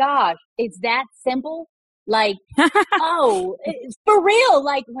 oh my gosh, it's that simple. Like, oh, for real.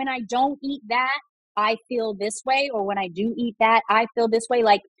 Like when I don't eat that, I feel this way. Or when I do eat that, I feel this way.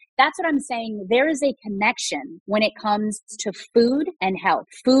 Like, that's what I'm saying. There is a connection when it comes to food and health.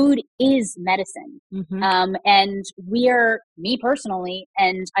 Food is medicine. And me personally,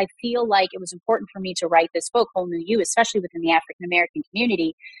 and I feel like it was important for me to write this book, Whole New You, especially within the African American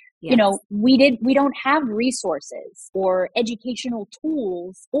community. Yes. You know, we don't have resources or educational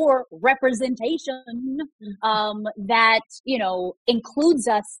tools or representation that, you know, includes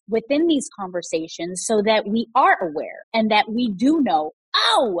us within these conversations so that we are aware and that we do know,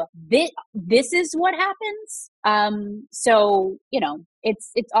 oh, this is what happens. So, you know,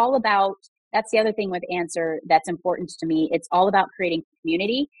 it's all about, that's the other thing with Answer that's important to me. It's all about creating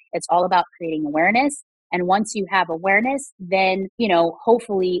community. It's all about creating awareness. And once you have awareness, then, you know,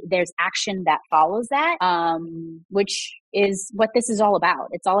 hopefully there's action that follows that, which is what this is all about.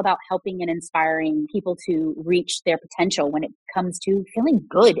 It's all about helping and inspiring people to reach their potential when it comes to feeling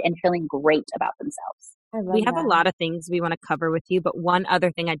good and feeling great about themselves. We have a lot of things we want to cover with you, but one other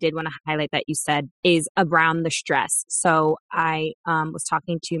thing I did want to highlight that you said is around the stress. So I was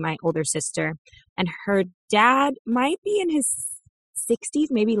talking to my older sister, and her dad might be in his 60s,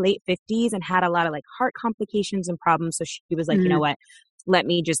 maybe late 50s, and had a lot of like heart complications and problems. So she was like, you know what, let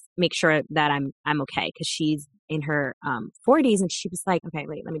me just make sure that I'm okay, because she's in her 40s, and she was like, okay,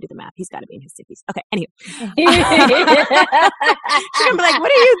 wait, let me do the math. He's got to be in his 60s. Okay, anyway. She's gonna be like,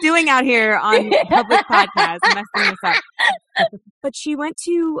 what are you doing out here on public podcast messing this up? But she went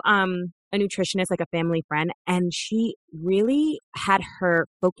to a nutritionist, like a family friend, and she really had her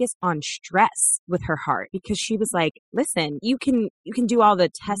focus on stress with her heart, because she was like, listen, you can do all the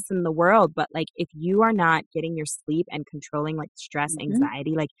tests in the world, but like if you are not getting your sleep and controlling like stress,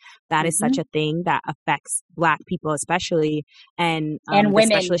 anxiety, like that is such a thing that affects Black people especially, and women,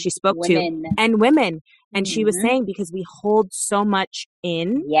 especially she spoke to, and women. And she was saying, because we hold so much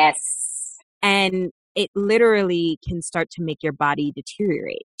in. Yes. And it literally can start to make your body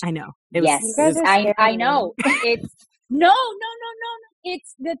deteriorate. I know. Yes, I know. It's no.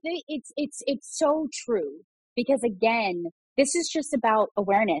 It's the thing. It's so true, because again, this is just about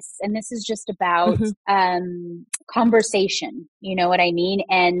awareness, and this is just about conversation. You know what I mean?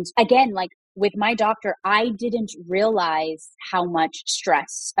 And again, like with my doctor, I didn't realize how much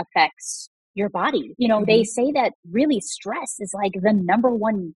stress affects your body. You know, they say that really stress is like the number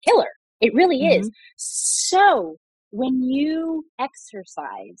one killer. It really is. So when you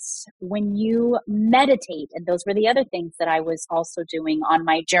exercise, when you meditate, and those were the other things that I was also doing on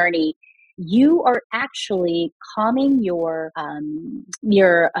my journey, you are actually calming your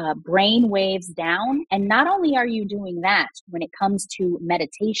brain waves down. And not only are you doing that when it comes to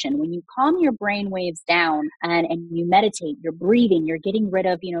meditation, when you calm your brain waves down and you meditate, you're breathing, you're getting rid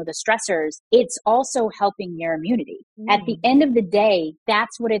of, you know, the stressors, it's also helping your immunity. At the end of the day,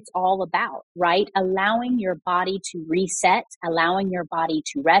 that's what it's all about, right? Allowing your body to reset, allowing your body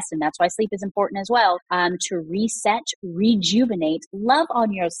to rest. And that's why sleep is important as well, to reset, rejuvenate, love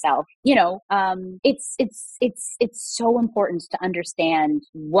on yourself. You know, it's so important to understand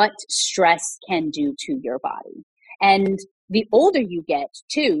what stress can do to your body. And the older you get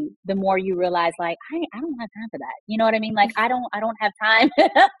too, the more you realize, like, I don't have time for that. You know what I mean? Like, I don't have time.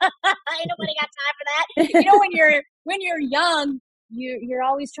 Ain't nobody got time for that. You know, when you're young, you're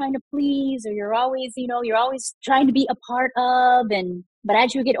always trying to please, or you're always trying to be a part of. But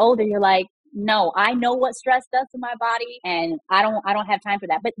as you get older, you're like, no, I know what stress does to my body, and I don't have time for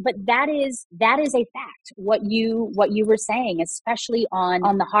that. But that is a fact. What you were saying, especially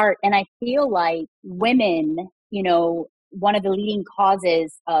on the heart. And I feel like women, you know, one of the leading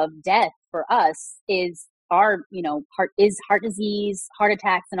causes of death for us is heart disease, heart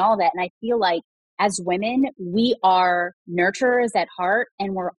attacks, and all that. And I feel like as women, we are nurturers at heart,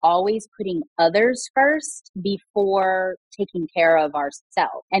 and we're always putting others first before taking care of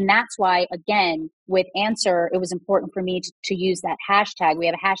ourselves. And that's why, again, with Answer, it was important for me to use that hashtag. We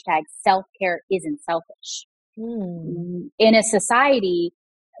have a hashtag, self-care isn't selfish. In a society,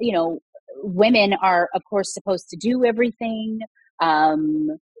 you know, women are, of course, supposed to do everything.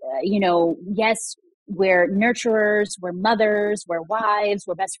 You know, yes, we're nurturers, we're mothers, we're wives,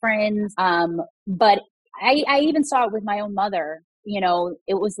 we're best friends. But I even saw it with my own mother.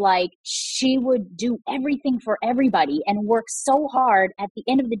 It was like she would do everything for everybody and work so hard. At the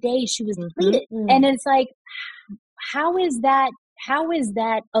end of the day, she was depleted. And it's like, how is that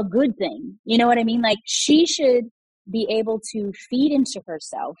a good thing? You know what I mean? Like, she should be able to feed into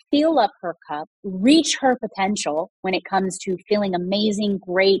herself, fill up her cup, reach her potential when it comes to feeling amazing,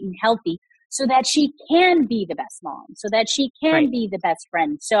 great, and healthy, so that she can be the best mom, so that she can be the best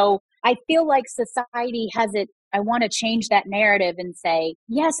friend. So I feel like society has it. I want to change that narrative and say,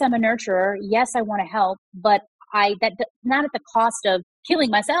 yes, I'm a nurturer. Yes, I want to help, but not at the cost of killing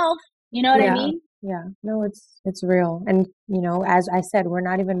myself. You know what I mean? Yeah, no, it's real. And, as I said, we're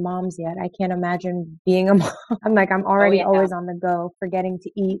not even moms yet. I can't imagine being a mom. I'm already always on the go, forgetting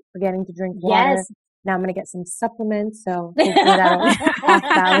to eat, forgetting to drink water. Yes. Now I'm going to get some supplements, so hopefully that'll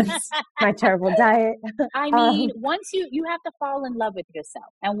off-balance my terrible diet. I mean, once you have to fall in love with yourself.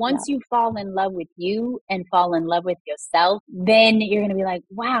 And once you fall in love with you and fall in love with yourself, then you're going to be like,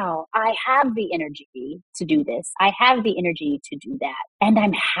 wow, I have the energy to do this. I have the energy to do that. And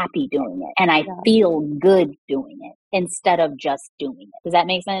I'm happy doing it. And I feel good doing it instead of just doing it. Does that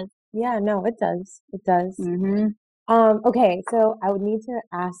make sense? Yeah, no, it does. It does. Mm-hmm. Okay, so I would need to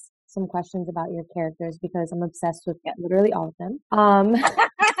ask some questions about your characters because I'm obsessed with literally all of them.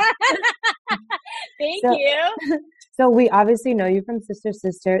 Thank you. So we obviously know you from Sister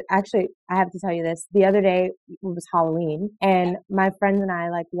Sister. Actually, I have to tell you this. The other day, it was Halloween, and my friends and I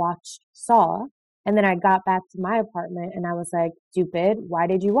watched Saw. And then I got back to my apartment and I was like, stupid, why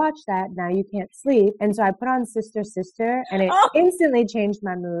did you watch that? Now you can't sleep. And so I put on Sister Sister and it instantly changed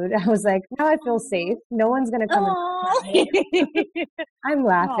my mood. I was like, now I feel safe. No one's going to come and I'm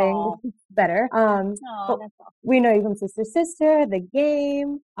laughing. It's better. But we know you from Sister Sister, The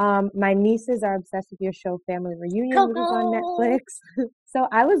Game. My nieces are obsessed with your show Family Reunion, which is on Netflix. So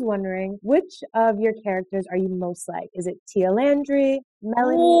I was wondering, which of your characters are you most like? Is it Tia Landry,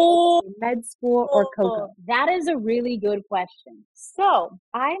 Melanie, Med School, or Coco? That is a really good question. So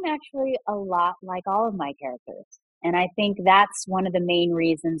I'm actually a lot like all of my characters. And I think that's one of the main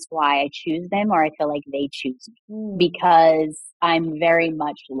reasons why I choose them, or I feel like they choose me, because I'm very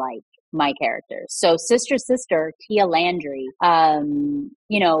much like my characters. So Sister Sister, Tia Landry,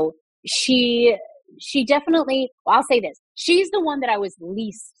 she definitely, I'll say this. She's the one that I was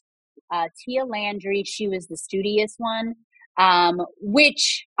least. Tia Landry, she was the studious one,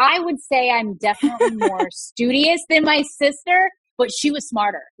 which I would say I'm definitely more studious than my sister, but she was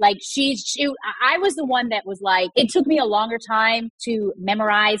smarter. Like I was the one that was like, it took me a longer time to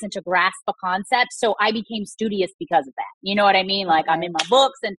memorize and to grasp a concept. So I became studious because of that. You know what I mean? Like I'm in my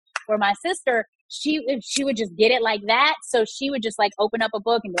books, and for my sister, she would just get it like that. So she would just like open up a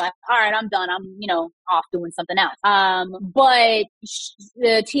book and be like, all right, I'm done. I'm, off doing something else. But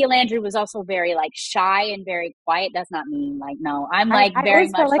Tia Landry was also very like shy and very quiet. That's not me. Like, no, I'm like I very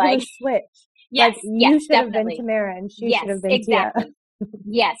much like it was switch. Yes, you should definitely. have been Tamara and she should have been exactly. Tia.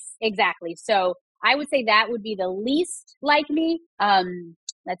 Yes, exactly. So I would say that would be the least like me.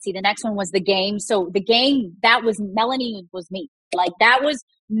 Let's see. The next one was The Game. So The Game, that was Melanie was me. Like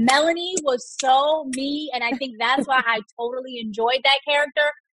Melanie was so me. And I think that's why I totally enjoyed that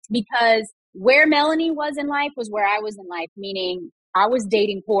character, because where Melanie was in life was where I was in life. Meaning I was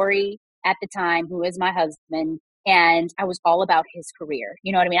dating Corey at the time, who is my husband. And I was all about his career.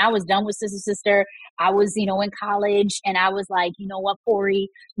 You know what I mean? I was done with Sister Sister. I was, in college, and I was like, you know what, Corey,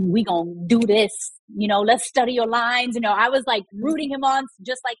 we gonna do this. Let's study your lines. I was like rooting him on,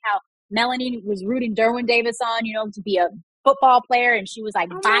 just like how Melanie was rooting Derwin Davis on, to be a football player, and she was like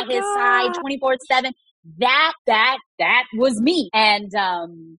by his side 24/7. That was me. And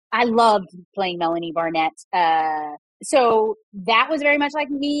I loved playing Melanie Barnett. So that was very much like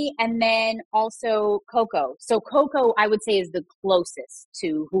me. And then also Coco. So Coco, I would say, is the closest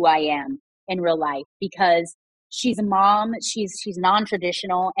to who I am in real life, because she's a mom. She's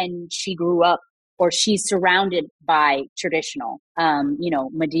non-traditional, and she grew up, or she's surrounded by traditional,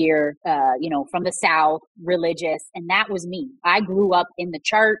 Madeir, from the South, religious. And that was me. I grew up in the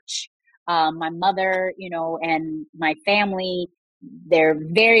church. My mother, and my family, they're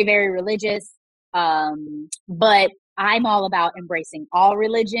very, very religious. But I'm all about embracing all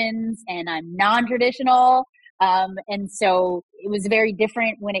religions, and I'm non-traditional. And so it was very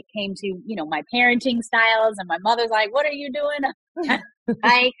different when it came to, my parenting styles, and my mother's like, what are you doing?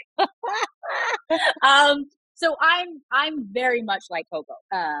 Like, so I'm very much like Coco.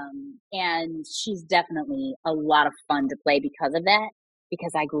 And she's definitely a lot of fun to play because of that,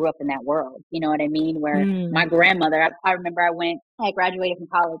 because I grew up in that world. You know what I mean? Where my grandmother, I remember I graduated from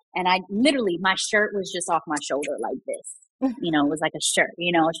college, and I literally, my shirt was just off my shoulder like this. It was like a shirt,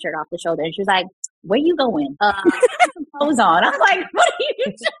 a shirt off the shoulder. And she was like, where you going? Put some clothes on. I'm like, what are you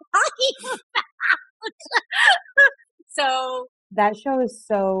talking about? So that show is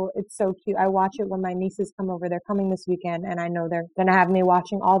it's so cute. I watch it when my nieces come over. They're coming this weekend, and I know they're gonna have me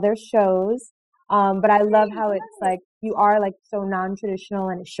watching all their shows. But I love how it's like you are like so non-traditional,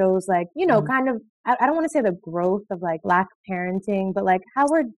 and it shows like, you know, kind of, I don't want to say the growth of like Black parenting, but like how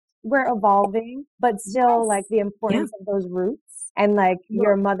we're evolving, but still like the importance of those roots. And like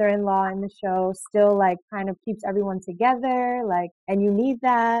your mother-in-law in the show still like kind of keeps everyone together, like, and you need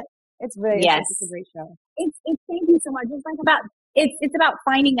that. It's really, it's a great show. It's thank you so much. It's like it's about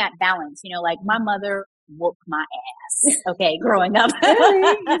finding that balance, you know, like my mother whooped my ass, okay, growing up.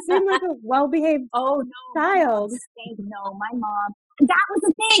 Really? You seem like a well-behaved child. No, my mom, that was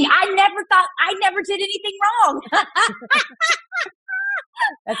the thing. I never did anything wrong.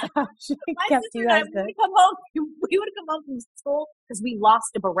 That's how she my kept sister you and I, guys good. we would come home from school because we lost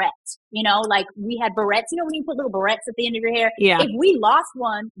a barrette. You know, like we had barrettes. You know, when you put little barrettes at the end of your hair? Yeah. If we lost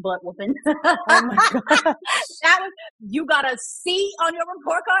one, butt whooping. Oh my gosh. That was, you got a C on your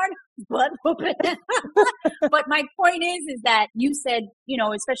report card, butt whooping. But my point is that you said, you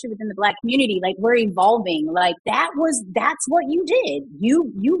know, especially within the Black community, like we're evolving. Like that's what you did. You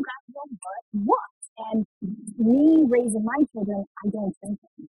got your butt whooped. And me raising my children, I don't think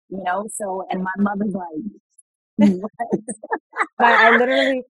them, you know? So, and my mother's like, what? I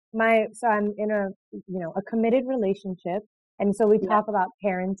literally, so I'm in a committed relationship. And so we talk about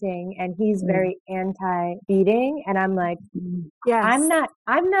parenting, and he's very anti-beating. And I'm like, I'm not,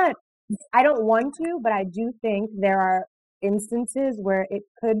 I don't want to, but I do think there are instances where it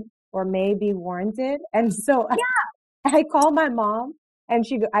could or may be warranted. And so I call my mom. And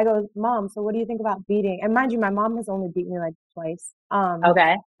I go, Mom, so what do you think about beating? And mind you, my mom has only beat me like twice.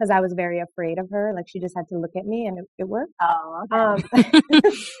 Okay. Because I was very afraid of her. Like she just had to look at me, and it worked. Oh, okay.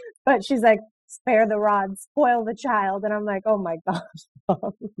 But she's like, spare the rod, spoil the child. And I'm like, oh my gosh.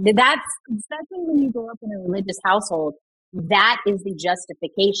 That's especially when you grow up in a religious household, that is the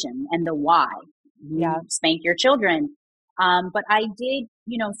justification and the why. You spank your children. But I did,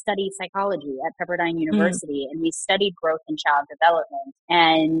 you know, study psychology at Pepperdine University, and we studied growth and child development.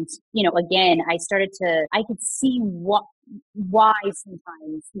 And, you know, again, I could see why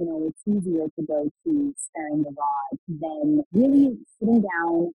sometimes, you know, it's easier to go to sparing the rod than really sitting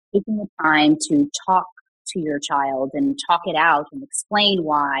down, taking the time to talk to your child and talk it out and explain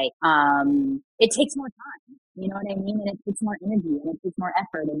why. It takes more time. You know what I mean? And it takes more energy and it takes more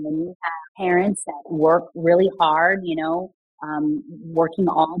effort. And when you have parents that work really hard, you know, working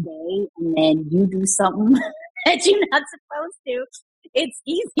all day, and then you do something that you're not supposed to, it's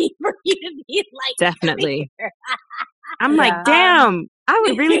easy for you to be like, definitely. I'm like, damn, I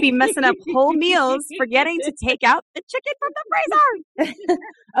would really be messing up whole meals forgetting to take out the chicken from the freezer.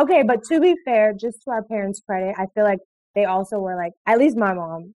 Okay, but to be fair, just to our parents' credit, I feel like they also were like, at least my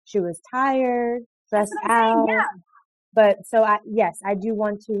mom, she was tired, stressed out. saying, But so I do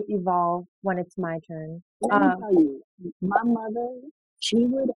want to evolve when it's my turn. Let me tell you, my mother, she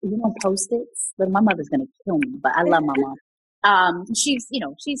would, you know, Post-its, but my mother's going to kill me, but I love my mom. She's, you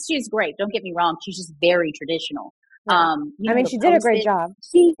know, she's great. Don't get me wrong. She's just very traditional. I mean, she did a great job.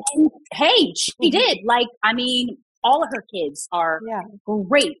 She did. Like, I mean, all of her kids are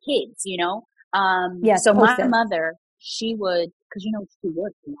great kids, you know? So my mother, she would, cause you know, she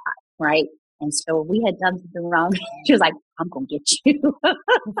worked a lot, right? And so we had done something wrong. She was like, I'm going to get you.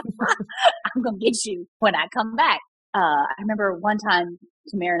 I'm going to get you when I come back. I remember one time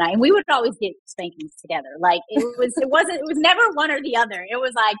Tamara and we would always get spankings together. Like it was never one or the other. It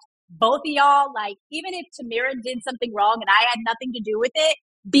was like both of y'all, like even if Tamara did something wrong and I had nothing to do with it,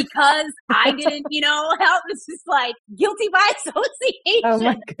 because I didn't, you know, help. It's just like guilty by association. Oh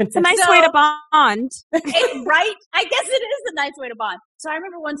my goodness. It's a nice way to bond. Right? I guess it is a nice way to bond. So I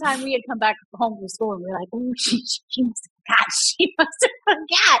remember one time we had come back home from school and we were like, oh, she must have forgot. She must have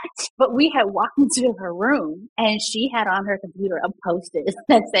forgot. But we had walked into her room and she had on her computer a Post-it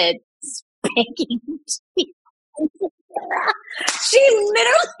that said, spanking. She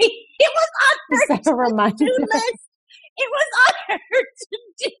literally, it was on her to-do list. It was on her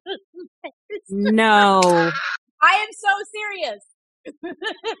to-do list. No. I am so serious.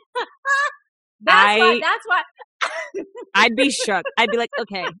 That's why. I'd be shook. I'd be like,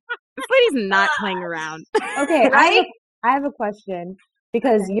 okay, this lady's not playing around. Okay, right? I have a question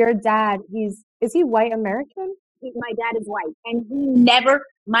because your dad, is he white American? My dad is white, and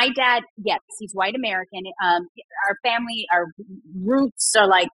my dad, yes, he's white American. Our family, our roots are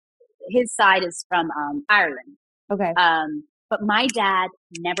like, his side is from Ireland. Okay. But my dad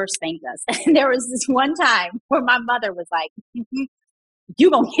never spanked us. And there was this one time where my mother was like,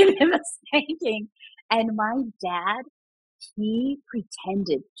 You gonna give him a spanking. And my dad, he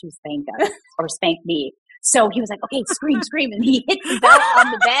pretended to spank us or spank me. So he was like, okay, scream, scream. And he hit the belt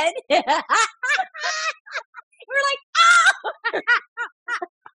on the bed. We're like, oh!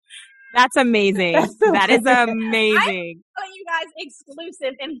 That's amazing. That is amazing. You guys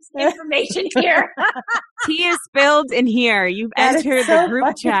exclusive information here. Tea is spilled in here. You've entered the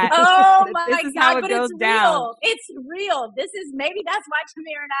group chat. Oh my This is God, how it but goes it's down. real. It's real. Maybe that's why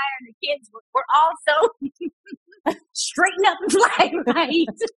Tamir and I and the kids, we're all so straighten up and fly right.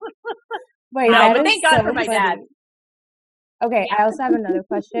 Wait, No, but thank God for my dad. Okay, I also have another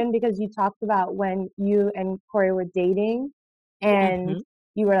question because you talked about when you and Corey were dating and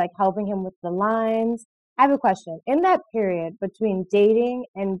you were like helping him with the lines. I have a question. In that period between dating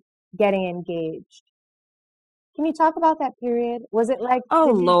and getting engaged, can you talk about that period? Was it like,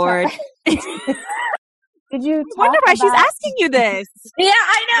 oh Lord. Did you I wonder why she's asking you this. Yeah,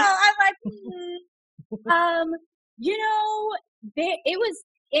 I know. I'm like,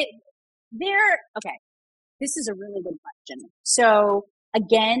 okay. This is a really good question. So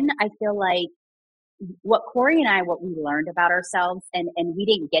again, I feel like what Corey and I, what we learned about ourselves, and we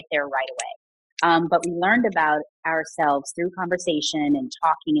didn't get there right away. But we learned about ourselves through conversation and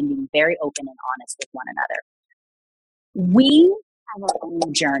talking and being very open and honest with one another. We have our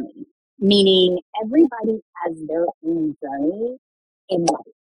own journey, meaning everybody has their own journey in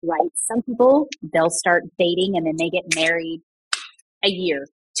life, right? Some people, they'll start dating and then they get married a year,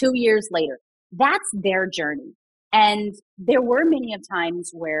 2 years later. That's their journey. And there were many of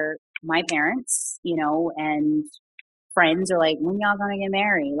times where my parents, and friends are like, when y'all gonna get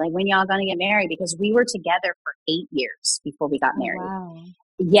married? Like, when y'all gonna get married? Because we were together for 8 years before we got married. Wow.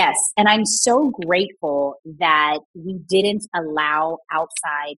 Yes. And I'm so grateful that we didn't allow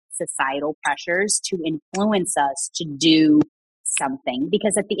outside societal pressures to influence us to do something.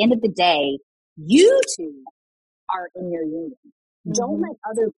 Because at the end of the day, you two are in your union. Mm-hmm. Don't let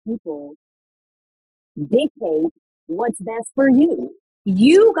other people dictate what's best for you.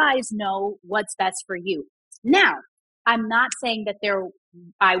 You guys know what's best for you. Now, I'm not saying that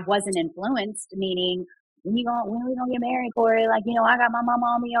I wasn't influenced, meaning, when we gonna get married, Corey? Like, I got my mama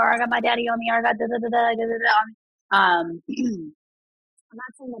on me, or I got my daddy on me, or I got da-da-da-da-da-da-da. I'm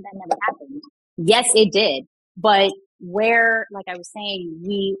not saying that never happened. Yes, it did. But where, like I was saying,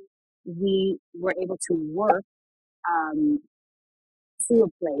 we were able to work to a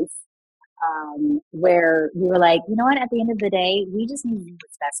place where we were like, you know what, at the end of the day, we just need to do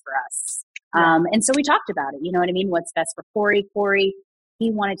what's best for us. And so we talked about it, you know what I mean? What's best for Corey. Corey, he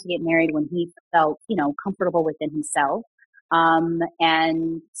wanted to get married when he felt, comfortable within himself.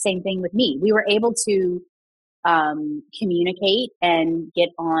 And same thing with me. We were able to communicate and get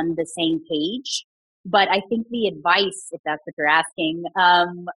on the same page. But I think the advice, if that's what you're asking,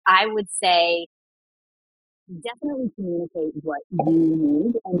 I would say, definitely communicate what you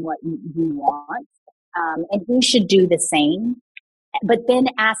need and what you want. And he should do the same. But then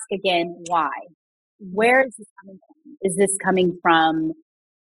ask again, why? Where is this coming from? Is this coming from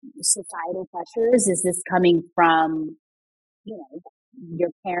societal pressures? Is this coming from,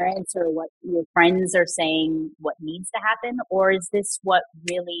 your parents or what your friends are saying what needs to happen? Or is this what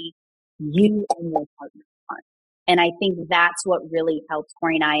really you and your partner want? And I think that's what really helped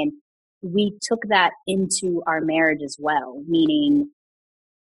Corey and I. And we took that into our marriage as well, meaning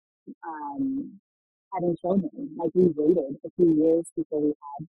having children. Like, we waited a few years before we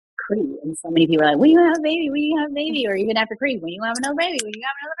had Cree. And so many people are like, when you have a baby, when you have a baby, or even after Cree, when you have another baby, when you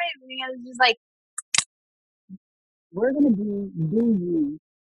have another baby. It's just like, we're going to do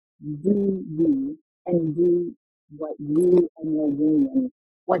you, and do what you and your union,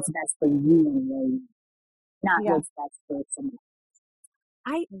 what's best for you and your union, not what's best for someone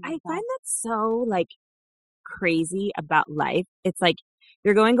else. I find that so crazy about life. It's like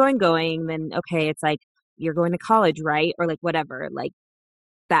you're going, then okay, it's like you're going to college, right? Or whatever,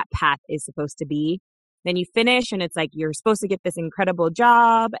 that path is supposed to be. Then you finish and it's like you're supposed to get this incredible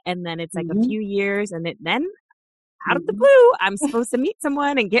job, and then it's like a few years, and then out of the blue, I'm supposed to meet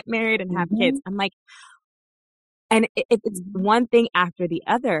someone and get married and have kids. I'm like, and it's one thing after the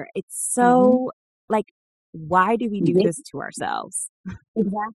other. It's so why do we do this to ourselves?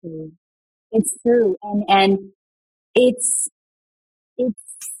 Exactly. It's true. And it's, I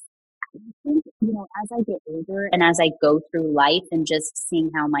think, as I get older and as I go through life and just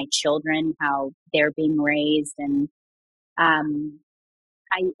seeing how my children, how they're being raised, and I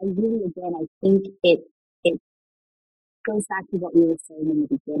really, again, I think it goes back to what we were saying in the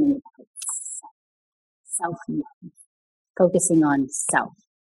beginning about self-love, focusing on self.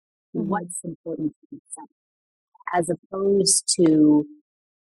 What's important to yourself, as opposed to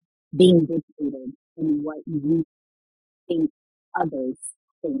being dictated in what you think others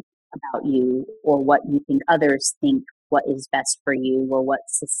think about you, or what you think others think what is best for you, or what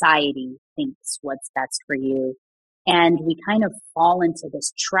society thinks what's best for you. And we kind of fall into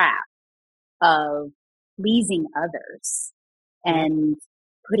this trap of pleasing others and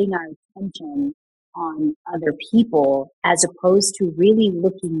putting our attention on other people as opposed to really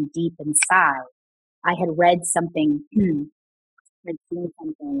looking deep inside. I had read something, had seen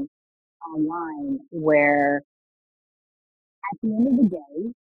something online where at the end of the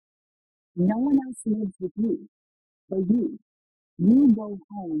day, no one else lives with you but you. You go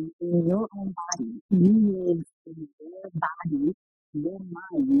home in your own body. You live in your body, your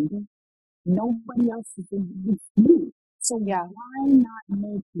mind. Nobody else is with you. So why not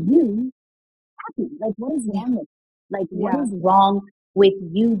make you happy? Like, what is wrong with what is wrong with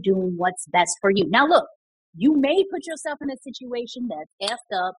you doing what's best for you? Now, look, you may put yourself in a situation that's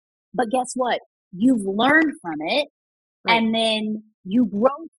effed up, but guess what? You've learned from it, and then you grow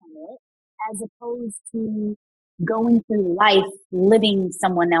from it, as opposed to going through life living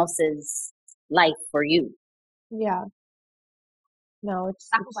someone else's life for you. Yeah. No, it's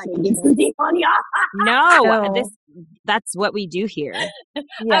so deep on y'all. No, that's what we do here.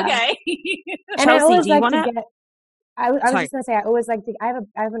 Yeah. Okay. And Chelsea, I always do you like want to get. I was just gonna say, I always like to. I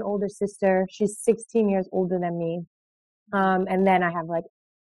have an older sister. She's 16 years older than me. And then I have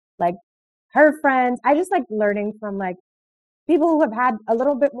like her friends. I just like learning from like people who have had a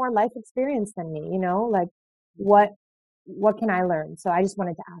little bit more life experience than me. You know, like what can I learn? So I just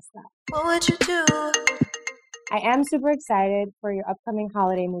wanted to ask that. What would you do? I am super excited for your upcoming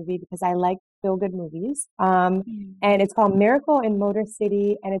holiday movie because I like feel-good movies. And it's called Miracle in Motor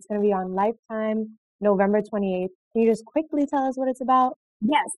City, and it's going to be on Lifetime, November 28th. Can you just quickly tell us what it's about?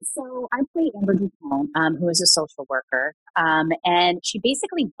 Yes. So I play Amber Dupont, who is a social worker. And she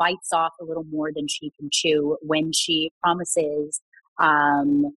basically bites off a little more than she can chew when she promises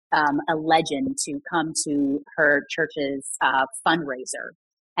a legend to come to her church's fundraiser.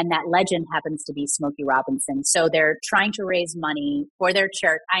 And that legend happens to be Smokey Robinson. So they're trying to raise money for their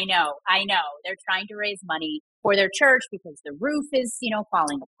church. I know. They're trying to raise money for their church because the roof is,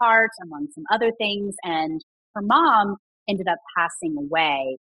 falling apart, among some other things. And her mom ended up passing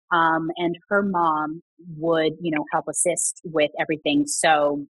away. And her mom would, help assist with everything.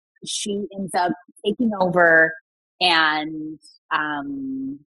 So she ends up taking over, and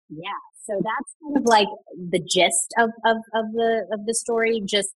so that's kind of like the gist of the story.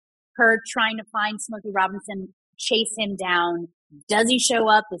 Just her trying to find Smokey Robinson, chase him down. Does he show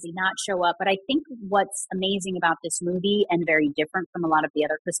up? Does he not show up? But I think what's amazing about this movie, and very different from a lot of the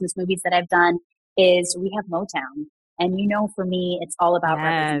other Christmas movies that I've done, is we have Motown. And for me, it's all about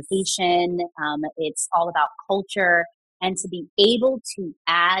representation. It's all about culture, and to be able to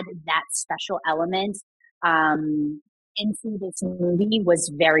add that special element into this movie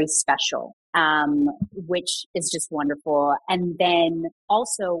was very special, which is just wonderful. And then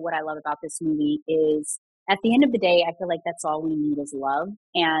also what I love about this movie is at the end of the day, I feel like that's all we need is love.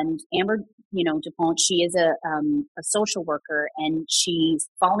 And Amber, Dupont, she is a social worker, and she's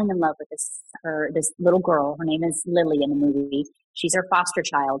falling in love with this little girl. Her name is Lily in the movie. She's her foster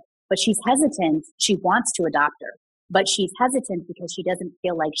child, but she's hesitant. She wants to adopt her, but she's hesitant because she doesn't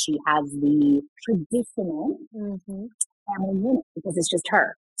feel like she has the traditional family unit, because it's just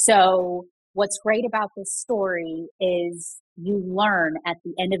her. So what's great about this story is you learn at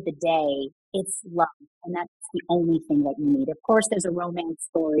the end of the day, it's love. And that's the only thing that you need. Of course, there's a romance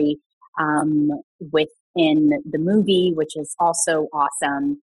story within the movie, which is also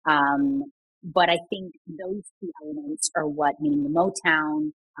awesome. But I think those two elements are what mean the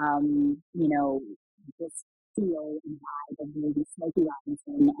Motown, this feel and vibe of maybe Smokey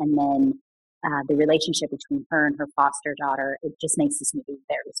Robinson, and then the relationship between her and her foster daughter. It just makes this movie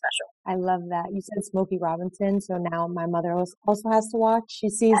very special. I love that. You said Smokey Robinson, so now my mother also has to watch. She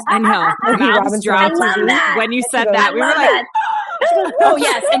sees I know. Smokey Robinson on TV. When you said that, we were like, oh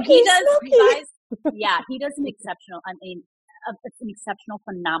yes, and he does, you guys, he does an exceptional,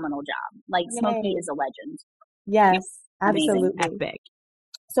 phenomenal job. Like, Smokey is a legend. Yes, absolutely. Epic.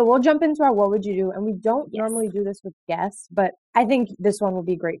 So we'll jump into our What Would You Do? And we don't normally do this with guests, but I think this one will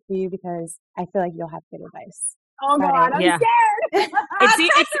be great for you because I feel like you'll have good advice. Oh, God, I'm scared.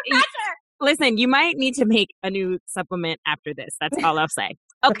 Listen, you might need to make a new supplement after this. That's all I'll say.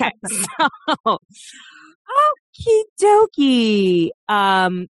 Okay. So, okie dokie.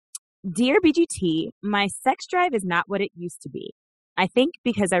 Dear BGT, my sex drive is not what it used to be. I think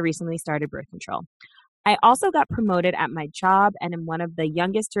because I recently started birth control. I also got promoted at my job and am one of the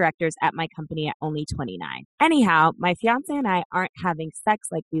youngest directors at my company at only 29. Anyhow, my fiance and I aren't having sex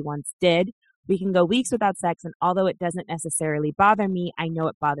like we once did. We can go weeks without sex, and although it doesn't necessarily bother me, I know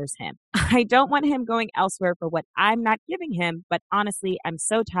it bothers him. I don't want him going elsewhere for what I'm not giving him, but honestly, I'm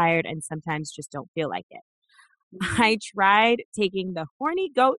so tired and sometimes just don't feel like it. I tried taking the horny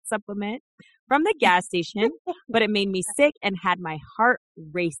goat supplement from the gas station, but it made me sick and had my heart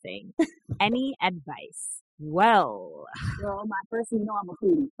racing. Any advice? Well, Girl, my first, I'm a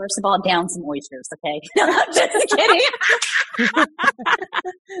foodie. First of all, down some oysters, okay? I'm just kidding.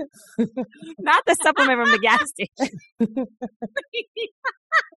 Not the supplement from the gas station.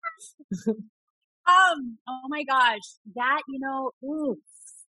 Oh my gosh, that,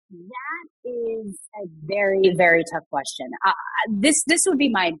 that is a very, very tough question. This would be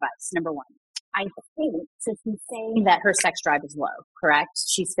my advice. Number one, I think, so she's saying that her sex drive is low, correct?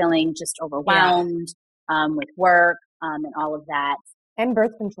 She's feeling just overwhelmed with work and all of that. And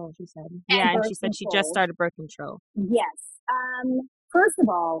birth control, she said. And she said she just started birth control. Yes. First of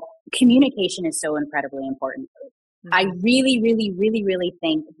all, communication is so incredibly important. Mm-hmm. I really, really, really, really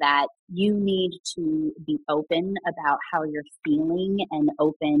think that you need to be open about how you're feeling and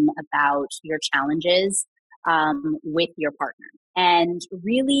open about your challenges with your partner, and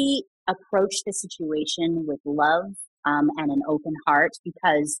really approach the situation with love and an open heart,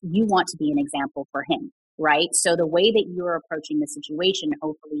 because you want to be an example for him, right? So the way that you're approaching the situation,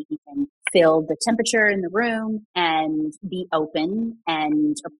 hopefully he can feel the temperature in the room and be open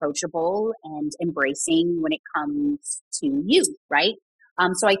and approachable and embracing when it comes to you, right?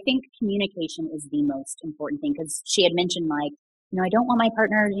 So I think communication is the most important thing, because she had mentioned, like, I don't want my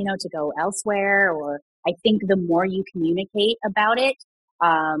partner, to go elsewhere, or I think the more you communicate about it,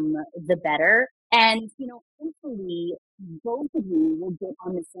 the better. And, hopefully both of you will get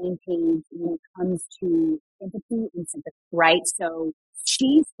on the same page when it comes to empathy and sympathy, right? So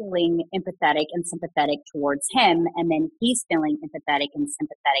she's feeling empathetic and sympathetic towards him, and then he's feeling empathetic and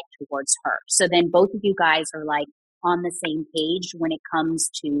sympathetic towards her. So then both of you guys are like on the same page when it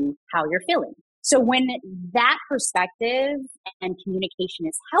comes to how you're feeling. So when that perspective and communication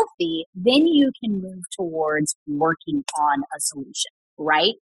is healthy, then you can move towards working on a solution,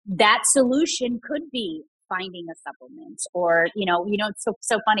 right? That solution could be finding a supplement, or, it's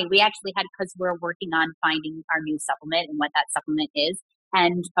so funny. We actually had, because we're working on finding our new supplement and what that supplement is.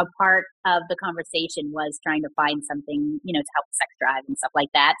 And a part of the conversation was trying to find something, to help sex drive and stuff like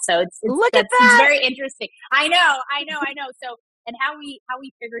that. So it's very interesting. I know. So, and how we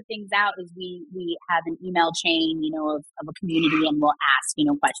figure things out is we have an email chain, of a community, and we'll ask,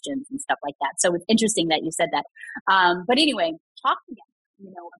 questions and stuff like that. So it's interesting that you said that. But anyway, talk together,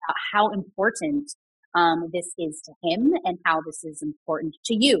 about how important this is to him and how this is important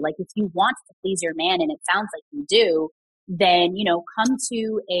to you. Like, if you want to please your man, and it sounds like you do, then, come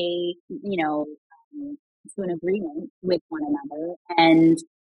to to an agreement with one another, and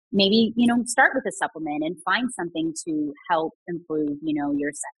maybe, start with a supplement and find something to help improve,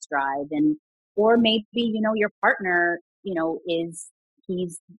 your sex drive. And, or maybe, your partner, he's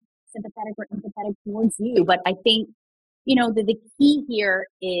sympathetic or empathetic towards you. But I think, the key here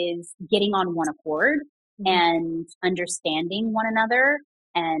is getting on one accord and understanding one another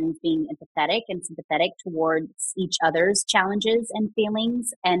and being empathetic and sympathetic towards each other's challenges and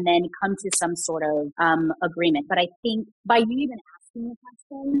feelings, and then come to some sort of agreement. But I think by you even asking the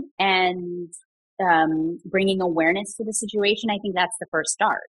question and bringing awareness to the situation, I think that's the first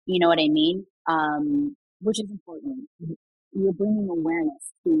start. You know what I mean? Which is important. You're bringing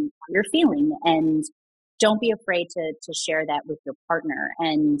awareness to how you're feeling, and don't be afraid to share that with your partner.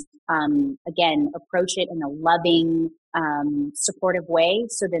 And again, approach it in a loving, supportive way,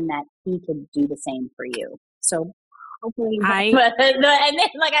 so then that he can do the same for you. So hopefully, and then,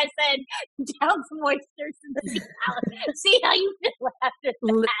 like I said, down some oysters and see how you feel after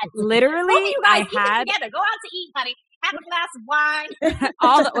that. Literally, you guys keep it together. Go out to eat, honey. Have a glass of wine.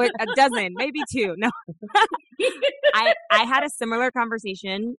 A dozen, maybe two. No, I had a similar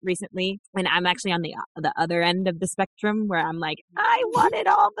conversation recently, and I'm actually on the other end of the spectrum, where I'm like, I want it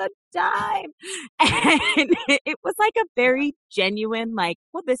all the time, and it was like a very genuine, like,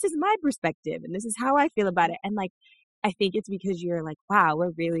 well, this is my perspective, and this is how I feel about it, and like, I think it's because you're like, wow,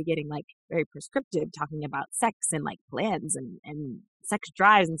 we're really getting like very prescriptive, talking about sex and like plans and sex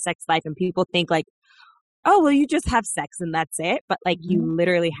drives and sex life, and people think like, oh, well, you just have sex and that's it. But like, you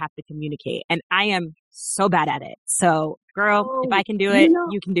literally have to communicate. And I am so bad at it. So girl, if I can do it,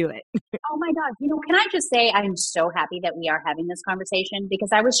 you can do it. Oh my God. Can I just say, I'm so happy that we are having this conversation, because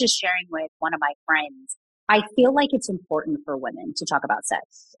I was just sharing with one of my friends. I feel like it's important for women to talk about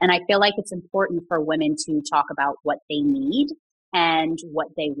sex. And I feel like it's important for women to talk about what they need and what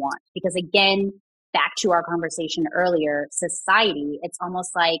they want. Because again, back to our conversation earlier, society, it's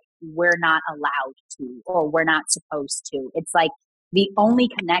almost like we're not allowed to, or we're not supposed to. It's like the only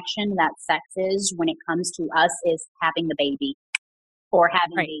connection that sex is when it comes to us is having the baby or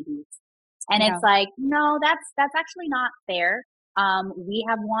having babies. And it's like, no, that's actually not fair. We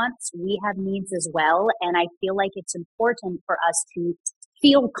have wants, we have needs as well. And I feel like it's important for us to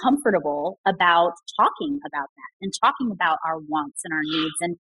feel comfortable about talking about that and talking about our wants and our needs.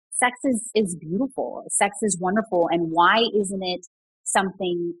 And sex is beautiful. Sex is wonderful. And why isn't it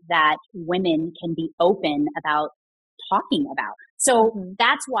something that women can be open about talking about? So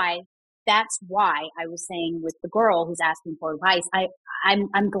that's why I was saying with the girl who's asking for advice,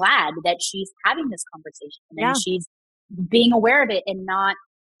 I'm glad that she's having this conversation and she's being aware of it and not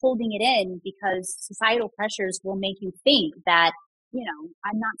holding it in, because societal pressures will make you think that, you know,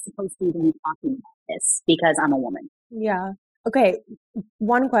 I'm not supposed to even be talking about this because I'm a woman. Yeah. Okay.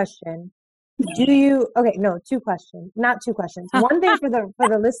 One question. Two questions. Not two questions. One thing for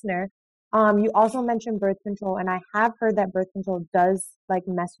the listener. You also mentioned birth control, and I have heard that birth control does like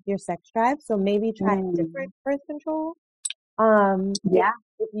mess with your sex drive. So maybe try a different birth control.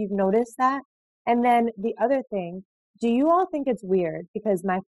 If you've noticed that. And then the other thing, do you all think it's weird? Because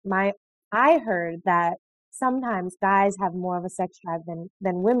I heard that sometimes guys have more of a sex drive than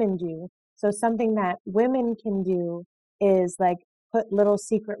women do. So something that women can do is like put little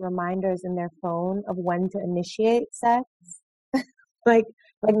secret reminders in their phone of when to initiate sex. like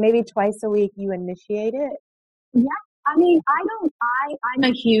maybe twice a week you initiate it. Yeah. I mean, I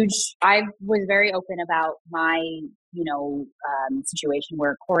was very open about my, situation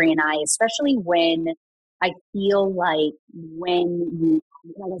where Corey and I, especially when I feel like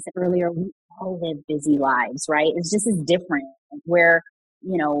like I said earlier, we all live busy lives, right? It's just as different where,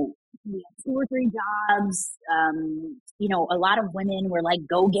 we have 2 or 3 jobs. A lot of women were like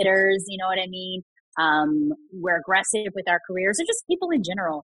go-getters, you know what I mean? We're aggressive with our careers, or just people in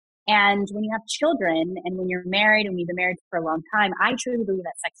general. And when you have children and when you're married, and we've been married for a long time, I truly believe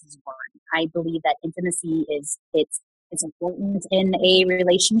that sex is important. I believe that intimacy it's important in a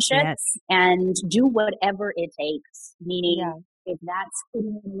relationship, and do whatever it takes. Meaning, if that's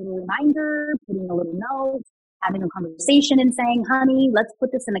putting a little reminder, putting a little note, having a conversation and saying, honey, let's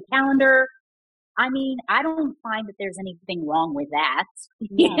put this in the calendar. I mean, I don't find that there's anything wrong with that.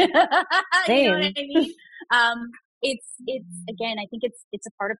 Yeah. You know what I mean? It's again, I think it's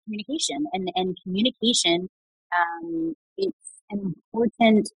a part of communication, and communication, it's an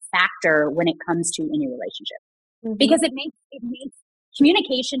important factor when it comes to any relationship, because it makes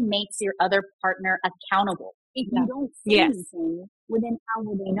communication makes your other partner accountable. If you don't say anything, well, then how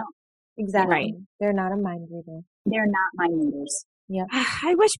will they know? Exactly. Right. They're not a mind reader. They're not mind readers. Yeah.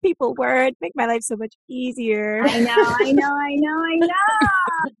 I wish people would make my life so much easier. I know.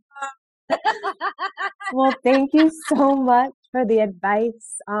 Well, thank you so much for the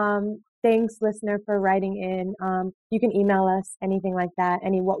advice. Thanks, listener, for writing in. You can email us anything like that.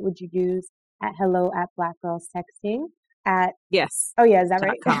 Any what would you use at hello@blackgirlstexting at. Yes. Oh yeah, is that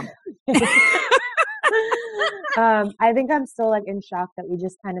right? I think I'm still like in shock that we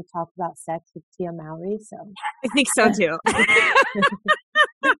just kind of talked about sex with Tia Mowry. So I think so too.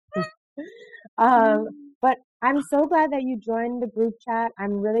 But I'm so glad that you joined the group chat.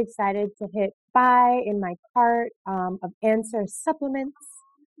 I'm really excited to hit buy in my cart of Answer supplements.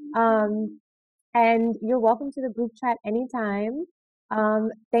 And you're welcome to the group chat anytime.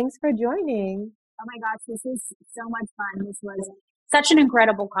 Thanks for joining. Oh my gosh, this is so much fun. This was such an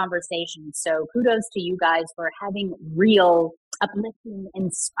incredible conversation. So kudos to you guys for having real, uplifting,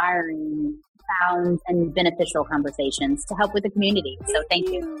 inspiring, profound, and beneficial conversations to help with the community. So thank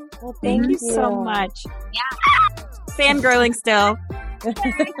you. Well, Thank you so much. Yeah. Fangirling still. Magic.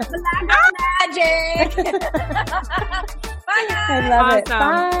 Bye, guys. I love it.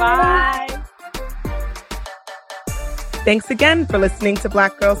 Awesome. Bye. Thanks again for listening to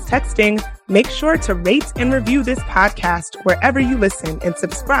Black Girls Texting. Make sure to rate and review this podcast wherever you listen, and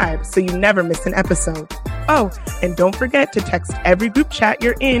subscribe so you never miss an episode. Oh, and don't forget to text every group chat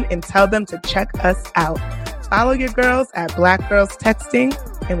you're in and tell them to check us out. Follow your girls at Black Girls Texting,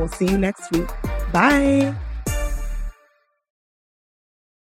 and we'll see you next week. Bye.